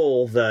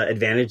re-roll the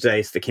advantage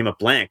dice that came up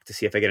blank to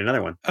see if I get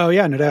another one. Oh,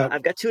 yeah, no doubt.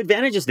 I've got 2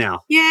 advantages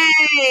now.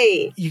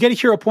 Yay! You get a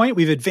hero point.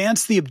 We've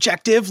advanced the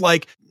objective.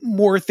 Like,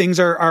 more things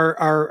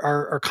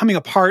are coming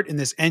apart in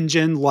this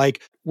engine.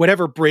 Like,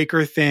 whatever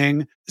breaker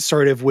thing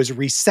sort of was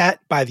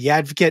reset by the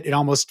advocate, it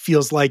almost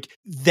feels like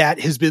that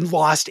has been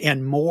lost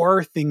and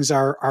more. Things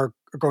are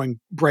growing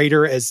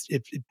brighter as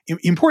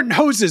important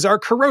hoses are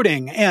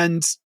corroding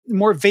and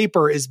more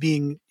vapor is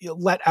being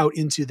let out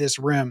into this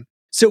room.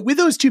 So with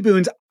those 2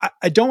 boons,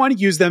 I don't want to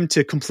use them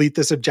to complete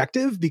this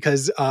objective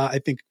because I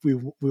think we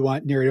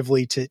want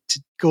narratively to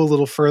go a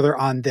little further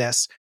on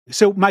this.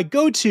 So my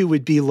go-to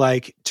would be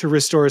like to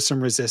restore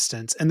some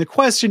resistance. And the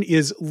question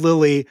is,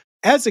 Lily,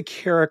 as a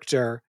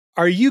character,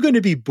 are you going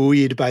to be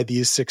buoyed by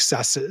these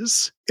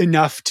successes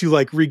enough to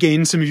like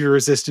regain some of your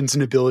resistance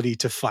and ability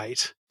to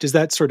fight? Does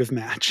that sort of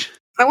match?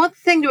 I want the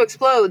thing to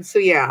explode, so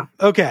yeah.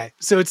 Okay,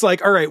 so it's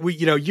like, all right,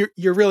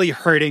 you're really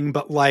hurting,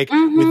 but like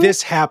with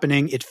this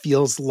happening, it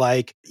feels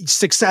like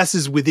success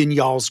is within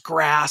y'all's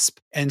grasp,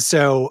 and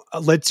so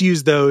let's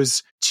use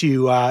those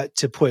to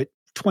put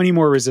 20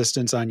 more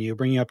resistance on you,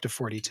 bring you up to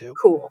 42.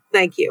 Cool,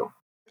 thank you.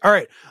 All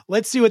right,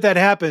 let's see what that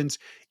happens.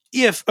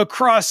 If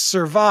Across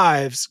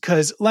survives,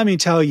 because let me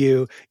tell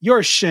you,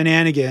 your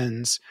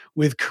shenanigans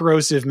with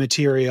corrosive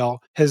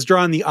material has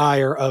drawn the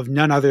ire of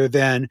none other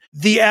than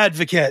the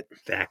Advocate.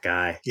 That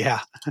guy.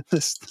 Yeah,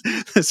 this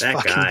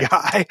fucking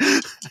guy.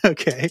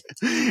 Okay.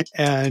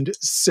 And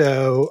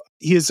so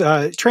he's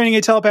training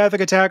a telepathic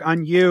attack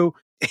on you.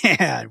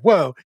 And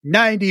whoa,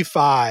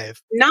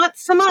 95. Not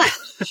so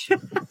much.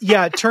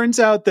 Yeah, it turns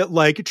out that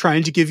like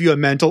trying to give you a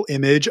mental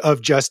image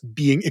of just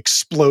being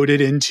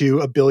exploded into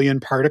a billion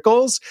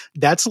particles,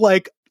 that's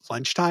like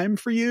lunchtime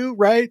for you,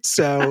 right?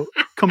 So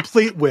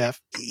complete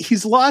whiff.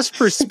 He's lost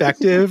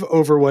perspective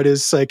over what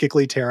is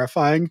psychically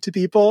terrifying to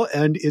people,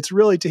 and it's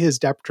really to his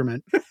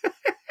detriment.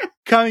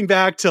 Coming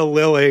back to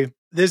Lily,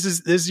 this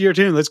is your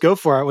tune. Let's go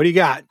for it. What do you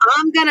got?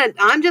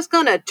 I'm just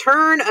gonna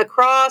turn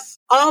across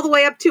all the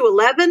way up to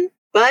 11,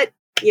 but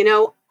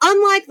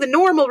unlike the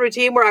normal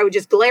routine where I would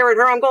just glare at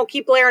her, I'm gonna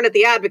keep glaring at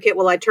the advocate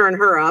while I turn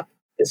her up.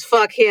 Because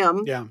fuck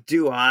him. Yeah.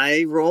 Do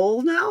I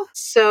roll now?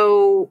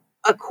 So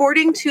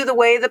according to the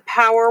way the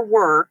power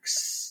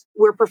works,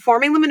 we're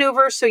performing the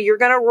maneuver, so you're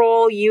going to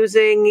roll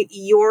using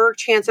your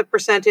chance of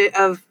percentage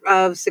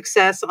of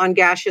success on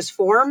gaseous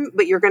form,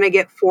 but you're going to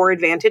get 4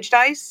 advantage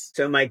dice.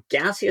 So my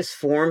gaseous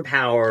form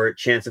power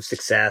chance of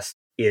success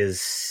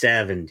is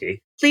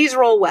 70. Please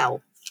roll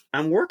well.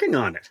 I'm working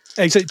on it.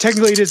 And so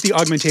technically it is the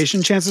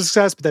augmentation chance of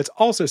success, but that's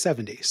also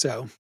 70.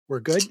 So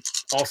we're good.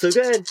 Also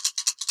good.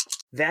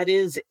 That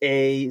is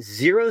a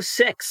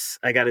 0-6.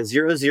 I got a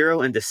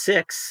 0-0 and a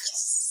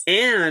 6.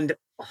 And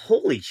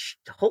holy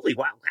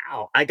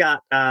wow. I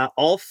got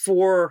all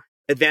 4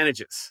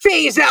 advantages.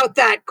 Phase out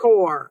that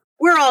core.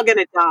 We're all going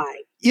to die.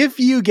 If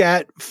you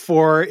get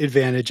 4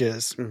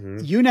 advantages,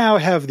 you now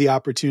have the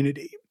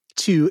opportunity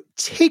to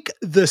take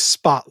the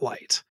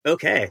spotlight.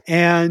 Okay.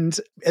 And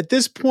at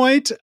this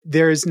point,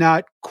 there is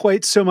not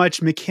quite so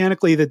much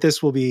mechanically that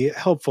this will be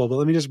helpful, but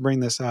let me just bring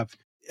this up.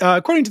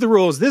 According to the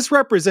rules, this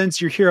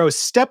represents your hero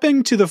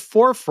stepping to the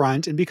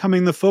forefront and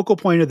becoming the focal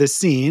point of the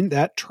scene.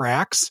 That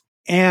tracks.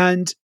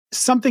 And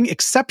something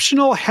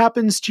exceptional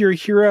happens to your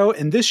hero,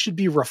 and this should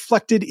be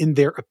reflected in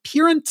their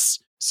appearance.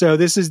 So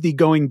this is the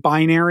going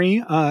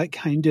binary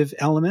kind of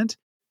element.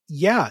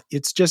 Yeah,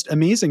 it's just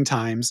amazing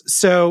times.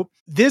 So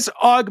this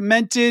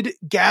augmented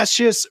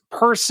gaseous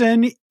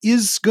person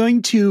is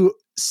going to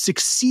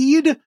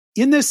succeed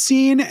in this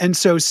scene. And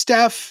so,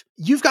 Steph,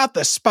 you've got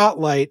the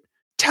spotlight.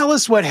 Tell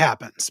us what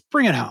happens.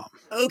 Bring it home.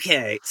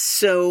 Okay,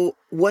 so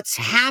what's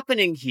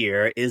happening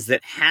here is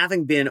that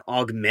having been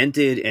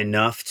augmented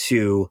enough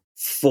to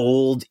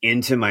fold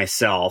into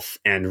myself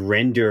and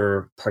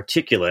render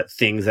particulate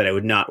things that I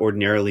would not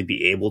ordinarily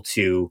be able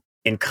to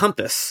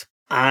encompass,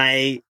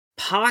 I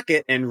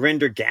pocket and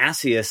render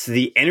gaseous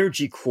the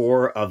energy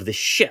core of the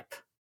ship.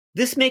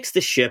 This makes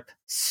the ship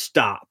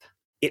stop.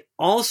 It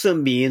also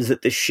means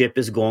that the ship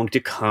is going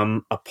to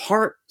come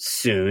apart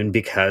soon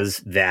because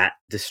that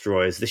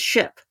destroys the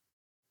ship.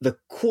 The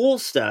cool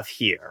stuff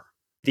here,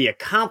 the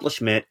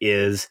accomplishment,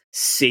 is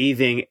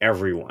saving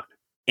everyone.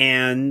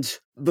 And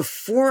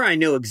before I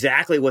know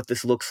exactly what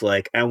this looks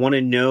like, I want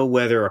to know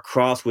whether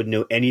Across would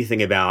know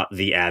anything about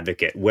the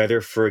Advocate.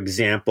 Whether, for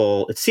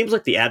example, it seems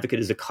like the Advocate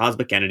as a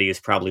cosmic entity is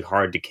probably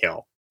hard to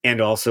kill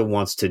and also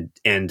wants to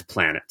end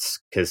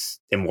planets because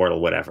immortal,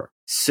 whatever.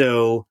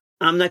 So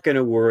I'm not going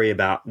to worry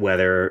about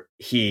whether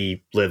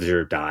he lives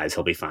or dies.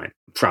 He'll be fine.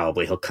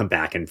 Probably he'll come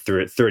back in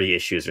 30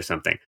 issues or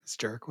something. It's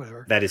jerk,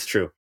 whatever. That is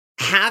true.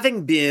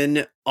 Having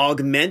been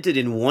augmented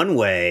in one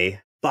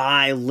way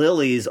by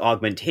Lily's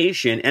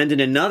augmentation and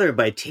in another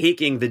by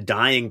taking the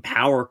dying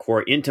power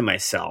core into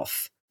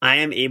myself, I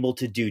am able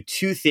to do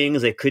 2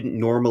 things I couldn't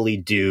normally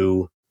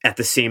do at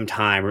the same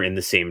time or in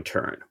the same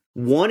turn.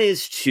 One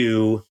is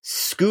to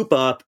scoop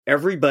up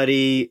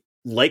everybody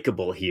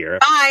likable here.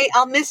 Bye,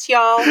 I'll miss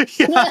y'all.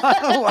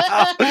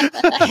 Wow.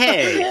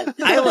 Hey,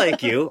 I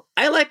like you.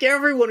 I like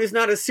everyone who's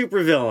not a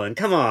supervillain.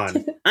 Come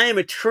on. I am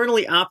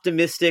eternally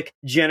optimistic,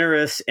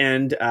 generous,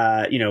 and,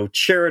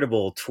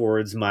 charitable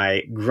towards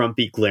my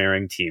grumpy,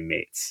 glaring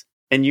teammates.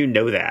 And you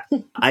know that.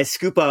 I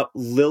scoop up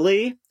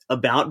Lily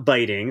about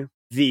biting,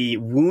 the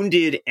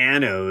wounded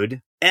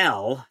anode,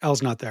 L.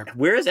 L's not there.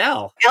 Where is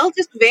L? L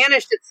just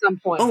vanished at some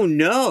point. Oh,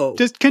 no.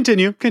 Just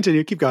continue, keep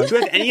going. Do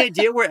you have any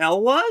idea where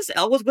L was?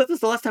 L was with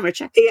us the last time I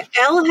checked. Yeah,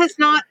 L has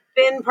not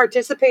been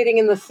participating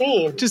in the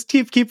scene. Just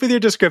keep with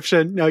your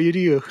description. No, you do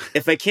you.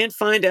 If I can't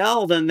find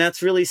L, then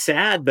that's really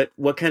sad, but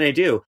what can I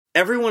do?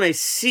 Everyone I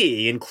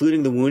see,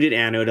 including the wounded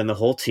anode and the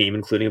whole team,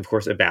 including, of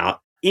course, About,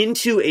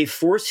 into a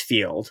force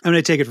field. I'm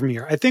going to take it from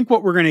here. I think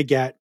what we're going to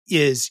get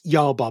is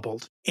y'all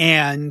bubbled.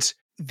 And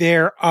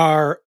there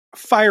are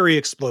fiery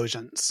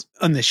explosions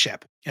on the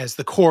ship as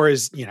the core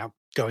is,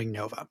 going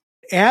nova.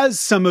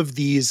 As some of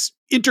these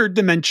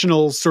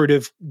interdimensional sort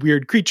of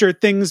weird creature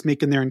things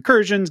making their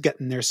incursions,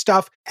 getting their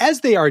stuff,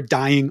 as they are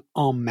dying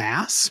en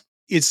masse,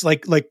 it's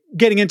like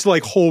getting into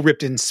like hole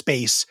ripped in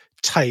space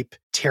type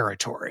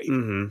territory.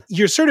 Mm-hmm.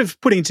 You're sort of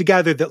putting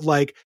together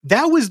that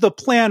that was the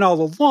plan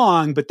all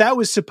along, but that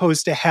was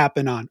supposed to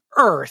happen on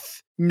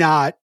Earth,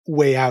 not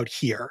way out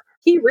here.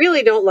 He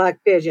really don't like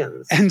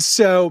pigeons. And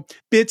so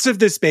bits of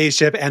the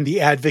spaceship and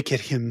the Advocate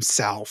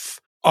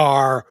himself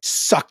are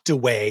sucked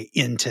away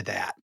into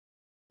that.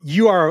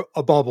 You are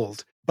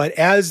bubbled, but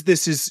as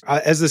this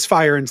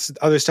fire and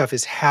other stuff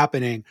is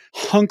happening,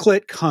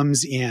 Hunklet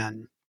comes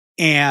in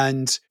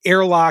and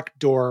airlock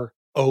door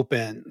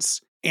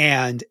opens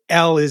and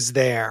L is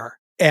there.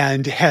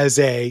 and has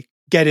a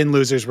get in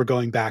losers, we're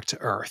going back to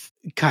Earth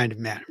kind of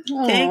manner.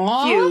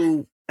 Thank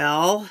you,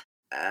 Elle.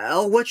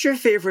 Elle, what's your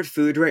favorite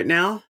food right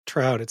now?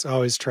 Trout. It's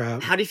always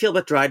trout. How do you feel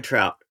about dried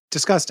trout?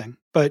 Disgusting.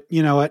 But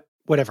you know what?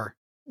 Whatever.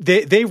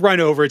 They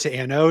run over to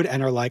Anode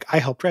and are like, I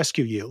helped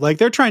rescue you. Like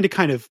they're trying to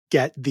kind of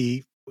get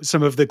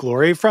some of the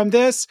glory from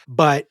this,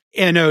 but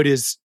Anode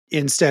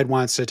instead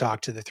wants to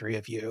talk to the three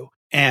of you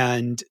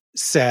and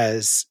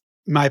says,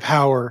 my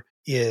power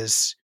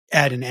is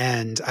at an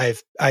end.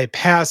 I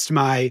passed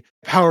my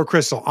power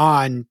crystal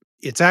on.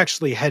 It's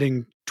actually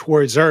heading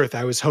towards Earth.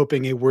 I was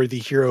hoping a worthy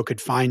hero could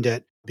find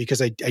it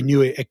because I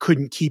knew I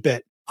couldn't keep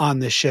it on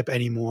the ship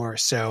anymore.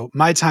 So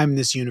my time in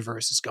this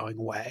universe is going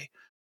away.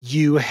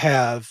 You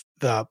have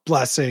the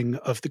blessing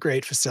of the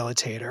great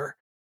facilitator.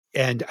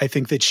 And I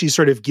think that she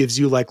sort of gives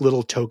you like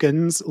little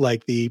tokens,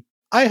 like the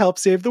I help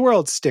save the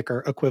world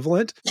sticker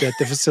equivalent that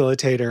the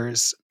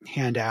facilitators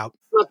hand out.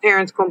 My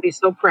parents won't be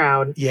so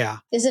proud. Yeah.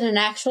 Is it an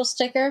actual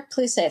sticker?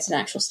 Please say it's an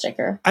actual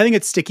sticker. I think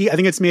it's sticky. I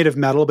think it's made of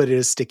metal, but it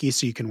is sticky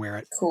so you can wear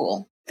it.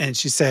 Cool. And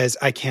she says,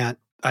 I can't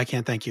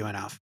thank you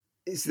enough.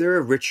 Is there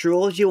a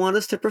ritual you want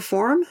us to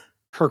perform?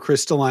 Her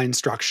crystalline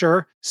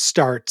structure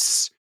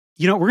starts,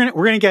 we're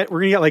gonna get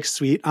like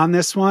sweet on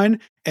this one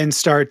and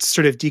starts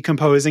sort of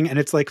decomposing, and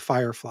it's like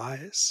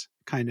fireflies,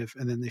 kind of,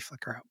 and then they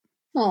flicker out.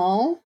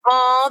 Oh,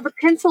 the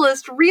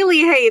pencilist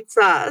really hates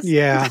us.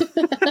 Yeah.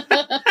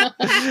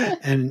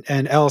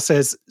 and Elle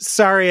says,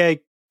 sorry, I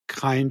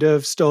kind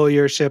of stole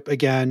your ship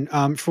again.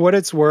 For what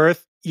it's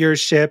worth, your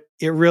ship,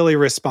 it really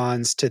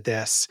responds to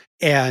this.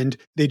 And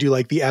they do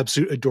like the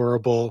absolute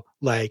adorable,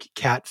 like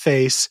cat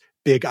face,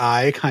 big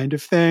eye kind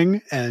of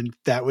thing. And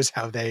that was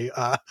how they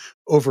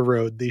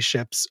overrode the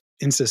ship's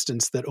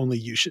insistence that only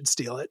you should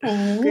steal it.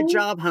 Good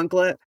job,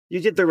 Hunklet. You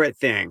did the right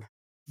thing.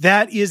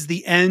 That is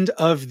the end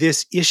of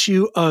this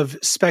issue of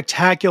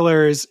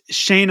Spectaculars.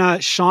 Shana,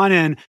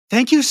 Seanan,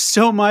 thank you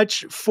so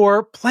much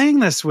for playing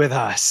this with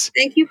us.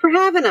 Thank you for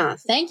having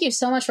us. Thank you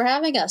so much for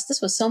having us.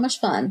 This was so much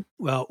fun.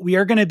 Well, we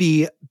are going to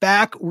be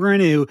back. We're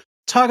going to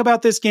talk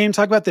about this game,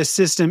 talk about this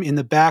system in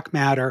the back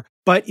matter.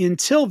 But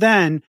until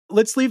then,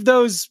 let's leave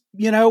those,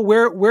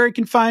 where you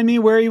can find me,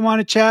 where you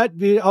want to chat,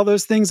 all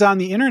those things on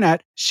the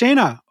internet.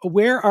 Shana,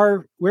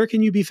 where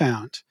can you be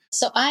found?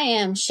 So I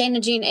am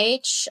Shana Jean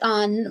H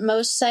on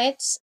most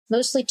sites,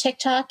 mostly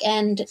TikTok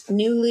and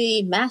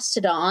newly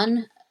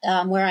Mastodon,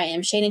 where I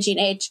am Shana Jean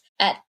H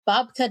at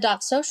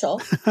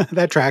bobka.social.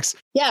 That tracks.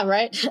 Yeah,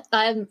 right.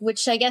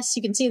 Which I guess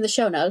you can see in the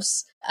show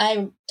notes.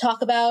 I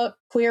talk about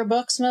queer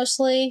books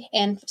mostly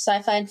and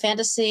sci-fi and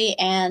fantasy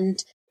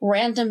and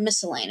random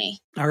miscellany.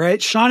 All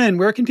right. Seanan,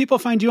 where can people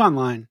find you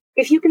online?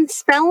 If you can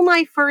spell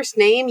my first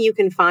name, you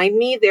can find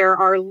me. There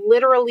are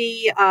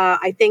literally,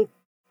 I think,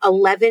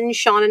 11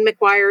 Seanan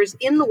McGuires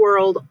in the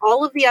world.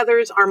 All of the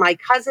others are my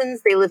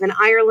cousins. They live in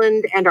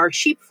Ireland and are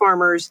sheep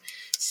farmers.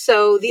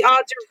 So the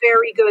odds are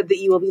very good that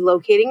you will be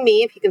locating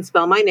me if you can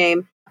spell my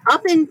name.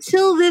 Up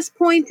until this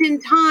point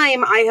in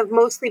time, I have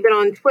mostly been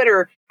on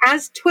Twitter.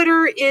 As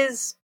Twitter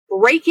is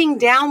breaking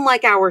down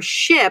like our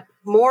ship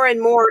more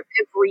and more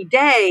every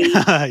day,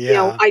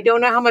 yeah. I don't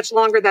know how much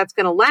longer that's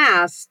going to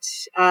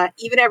last.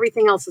 Even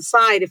everything else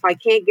aside, if I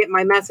can't get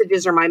my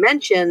messages or my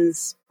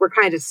mentions, we're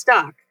kind of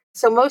stuck.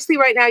 So mostly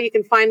right now, you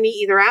can find me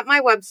either at my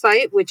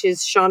website, which is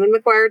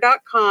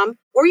SeananMcGuire.com,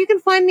 or you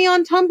can find me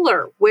on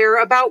Tumblr, where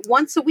about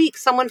once a week,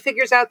 someone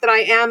figures out that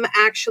I am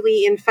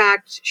actually, in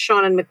fact,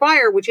 Seanan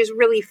McGuire, which is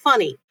really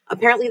funny.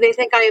 Apparently, they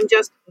think I am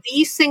just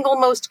the single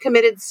most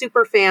committed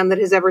super fan that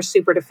has ever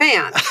supered a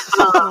fan,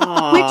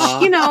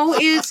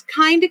 which, is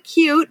kind of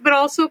cute, but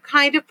also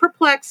kind of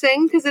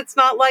perplexing because it's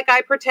not like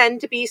I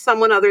pretend to be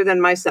someone other than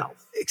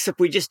myself.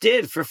 Except we just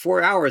did for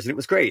 4 hours and it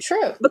was great.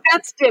 True. But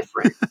that's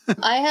different.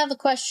 I have a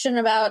question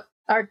about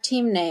our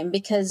team name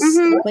because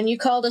when you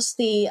called us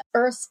the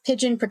Earth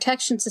Pigeon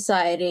Protection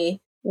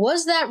Society,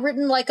 was that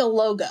written like a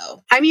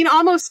logo? I mean,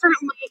 almost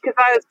certainly, because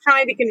I was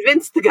trying to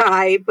convince the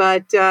guy,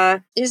 but...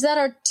 is that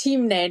our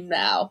team name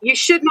now? You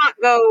should not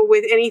go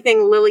with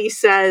anything Lily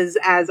says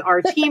as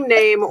our team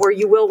name, or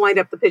you will wind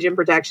up the Pigeon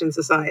Protection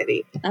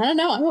Society. I don't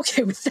know. I'm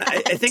okay with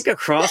that. I think a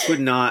cross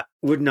would not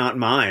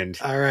mind.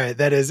 All right.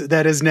 That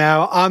is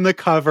now on the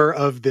cover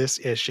of this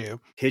issue.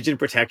 Pigeon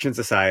Protection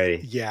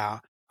Society. Yeah.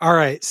 All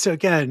right. So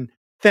again,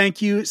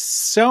 thank you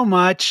so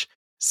much.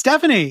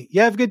 Stephanie,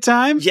 you have a good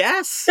time?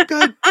 Yes.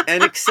 Good.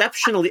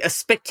 A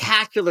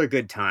spectacular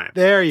good time.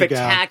 There you go.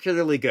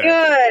 Spectacularly good.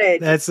 Good.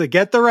 That's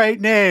get the right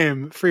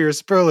name for your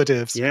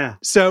superlatives. Yeah.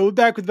 So we're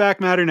back with Back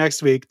Matter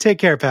next week. Take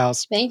care,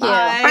 pals. Thank you.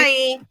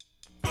 Bye.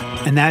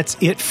 And that's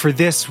it for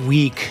this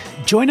week.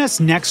 Join us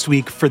next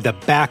week for the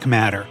Back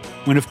Matter,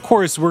 when, of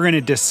course, we're going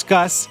to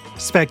discuss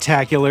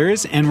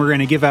Spectaculars and we're going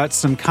to give out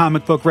some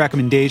comic book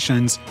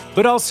recommendations.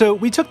 But also,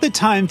 we took the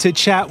time to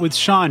chat with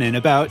Seanan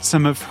about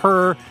some of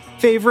her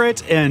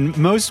favorite and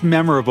most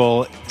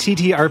memorable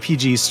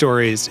TTRPG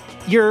stories.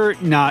 You're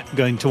not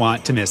going to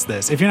want to miss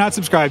this. If you're not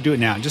subscribed, do it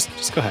now. Just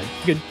go ahead.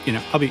 Good.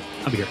 I'll be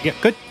here. Yeah,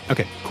 good.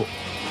 Okay, cool.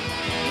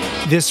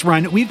 This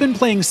run, we've been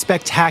playing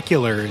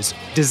Spectaculars,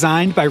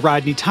 designed by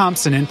Rodney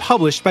Thompson and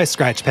published by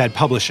Scratchpad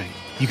Publishing.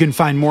 You can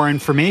find more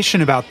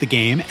information about the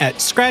game at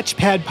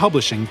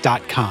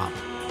scratchpadpublishing.com.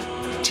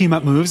 Team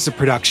Up Moves is a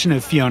production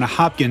of Fiona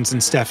Hopkins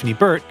and Stephanie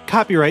Burt,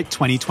 copyright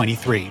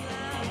 2023.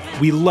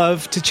 We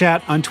love to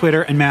chat on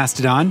Twitter and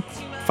Mastodon.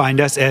 Find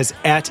us as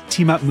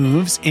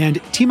 @TeamUpMoves and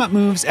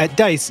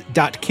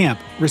teamupmoves@dice.camp,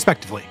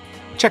 respectively.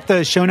 Check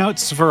the show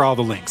notes for all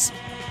the links.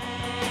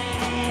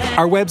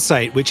 Our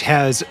website, which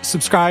has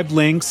subscribed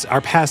links, our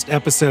past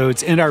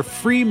episodes, and our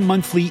free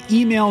monthly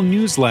email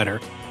newsletter,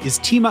 is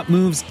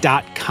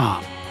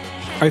teamupmoves.com.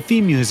 Our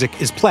theme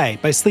music is Play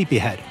by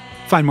Sleepyhead.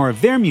 Find more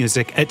of their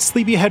music at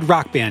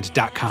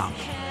sleepyheadrockband.com.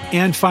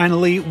 And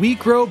finally, we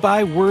grow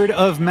by word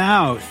of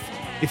mouth.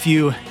 If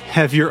you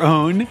have your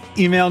own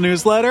email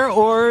newsletter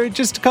or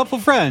just a couple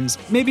friends,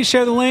 maybe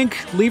share the link,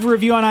 leave a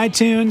review on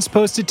iTunes,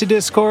 post it to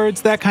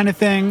Discords, that kind of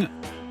thing.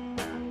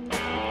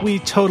 We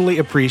totally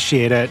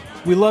appreciate it.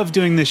 We love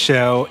doing this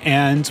show,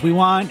 and we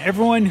want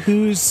everyone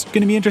who's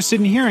going to be interested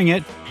in hearing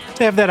it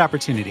to have that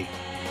opportunity.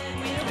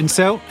 And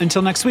so,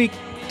 until next week,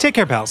 take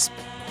care, pals.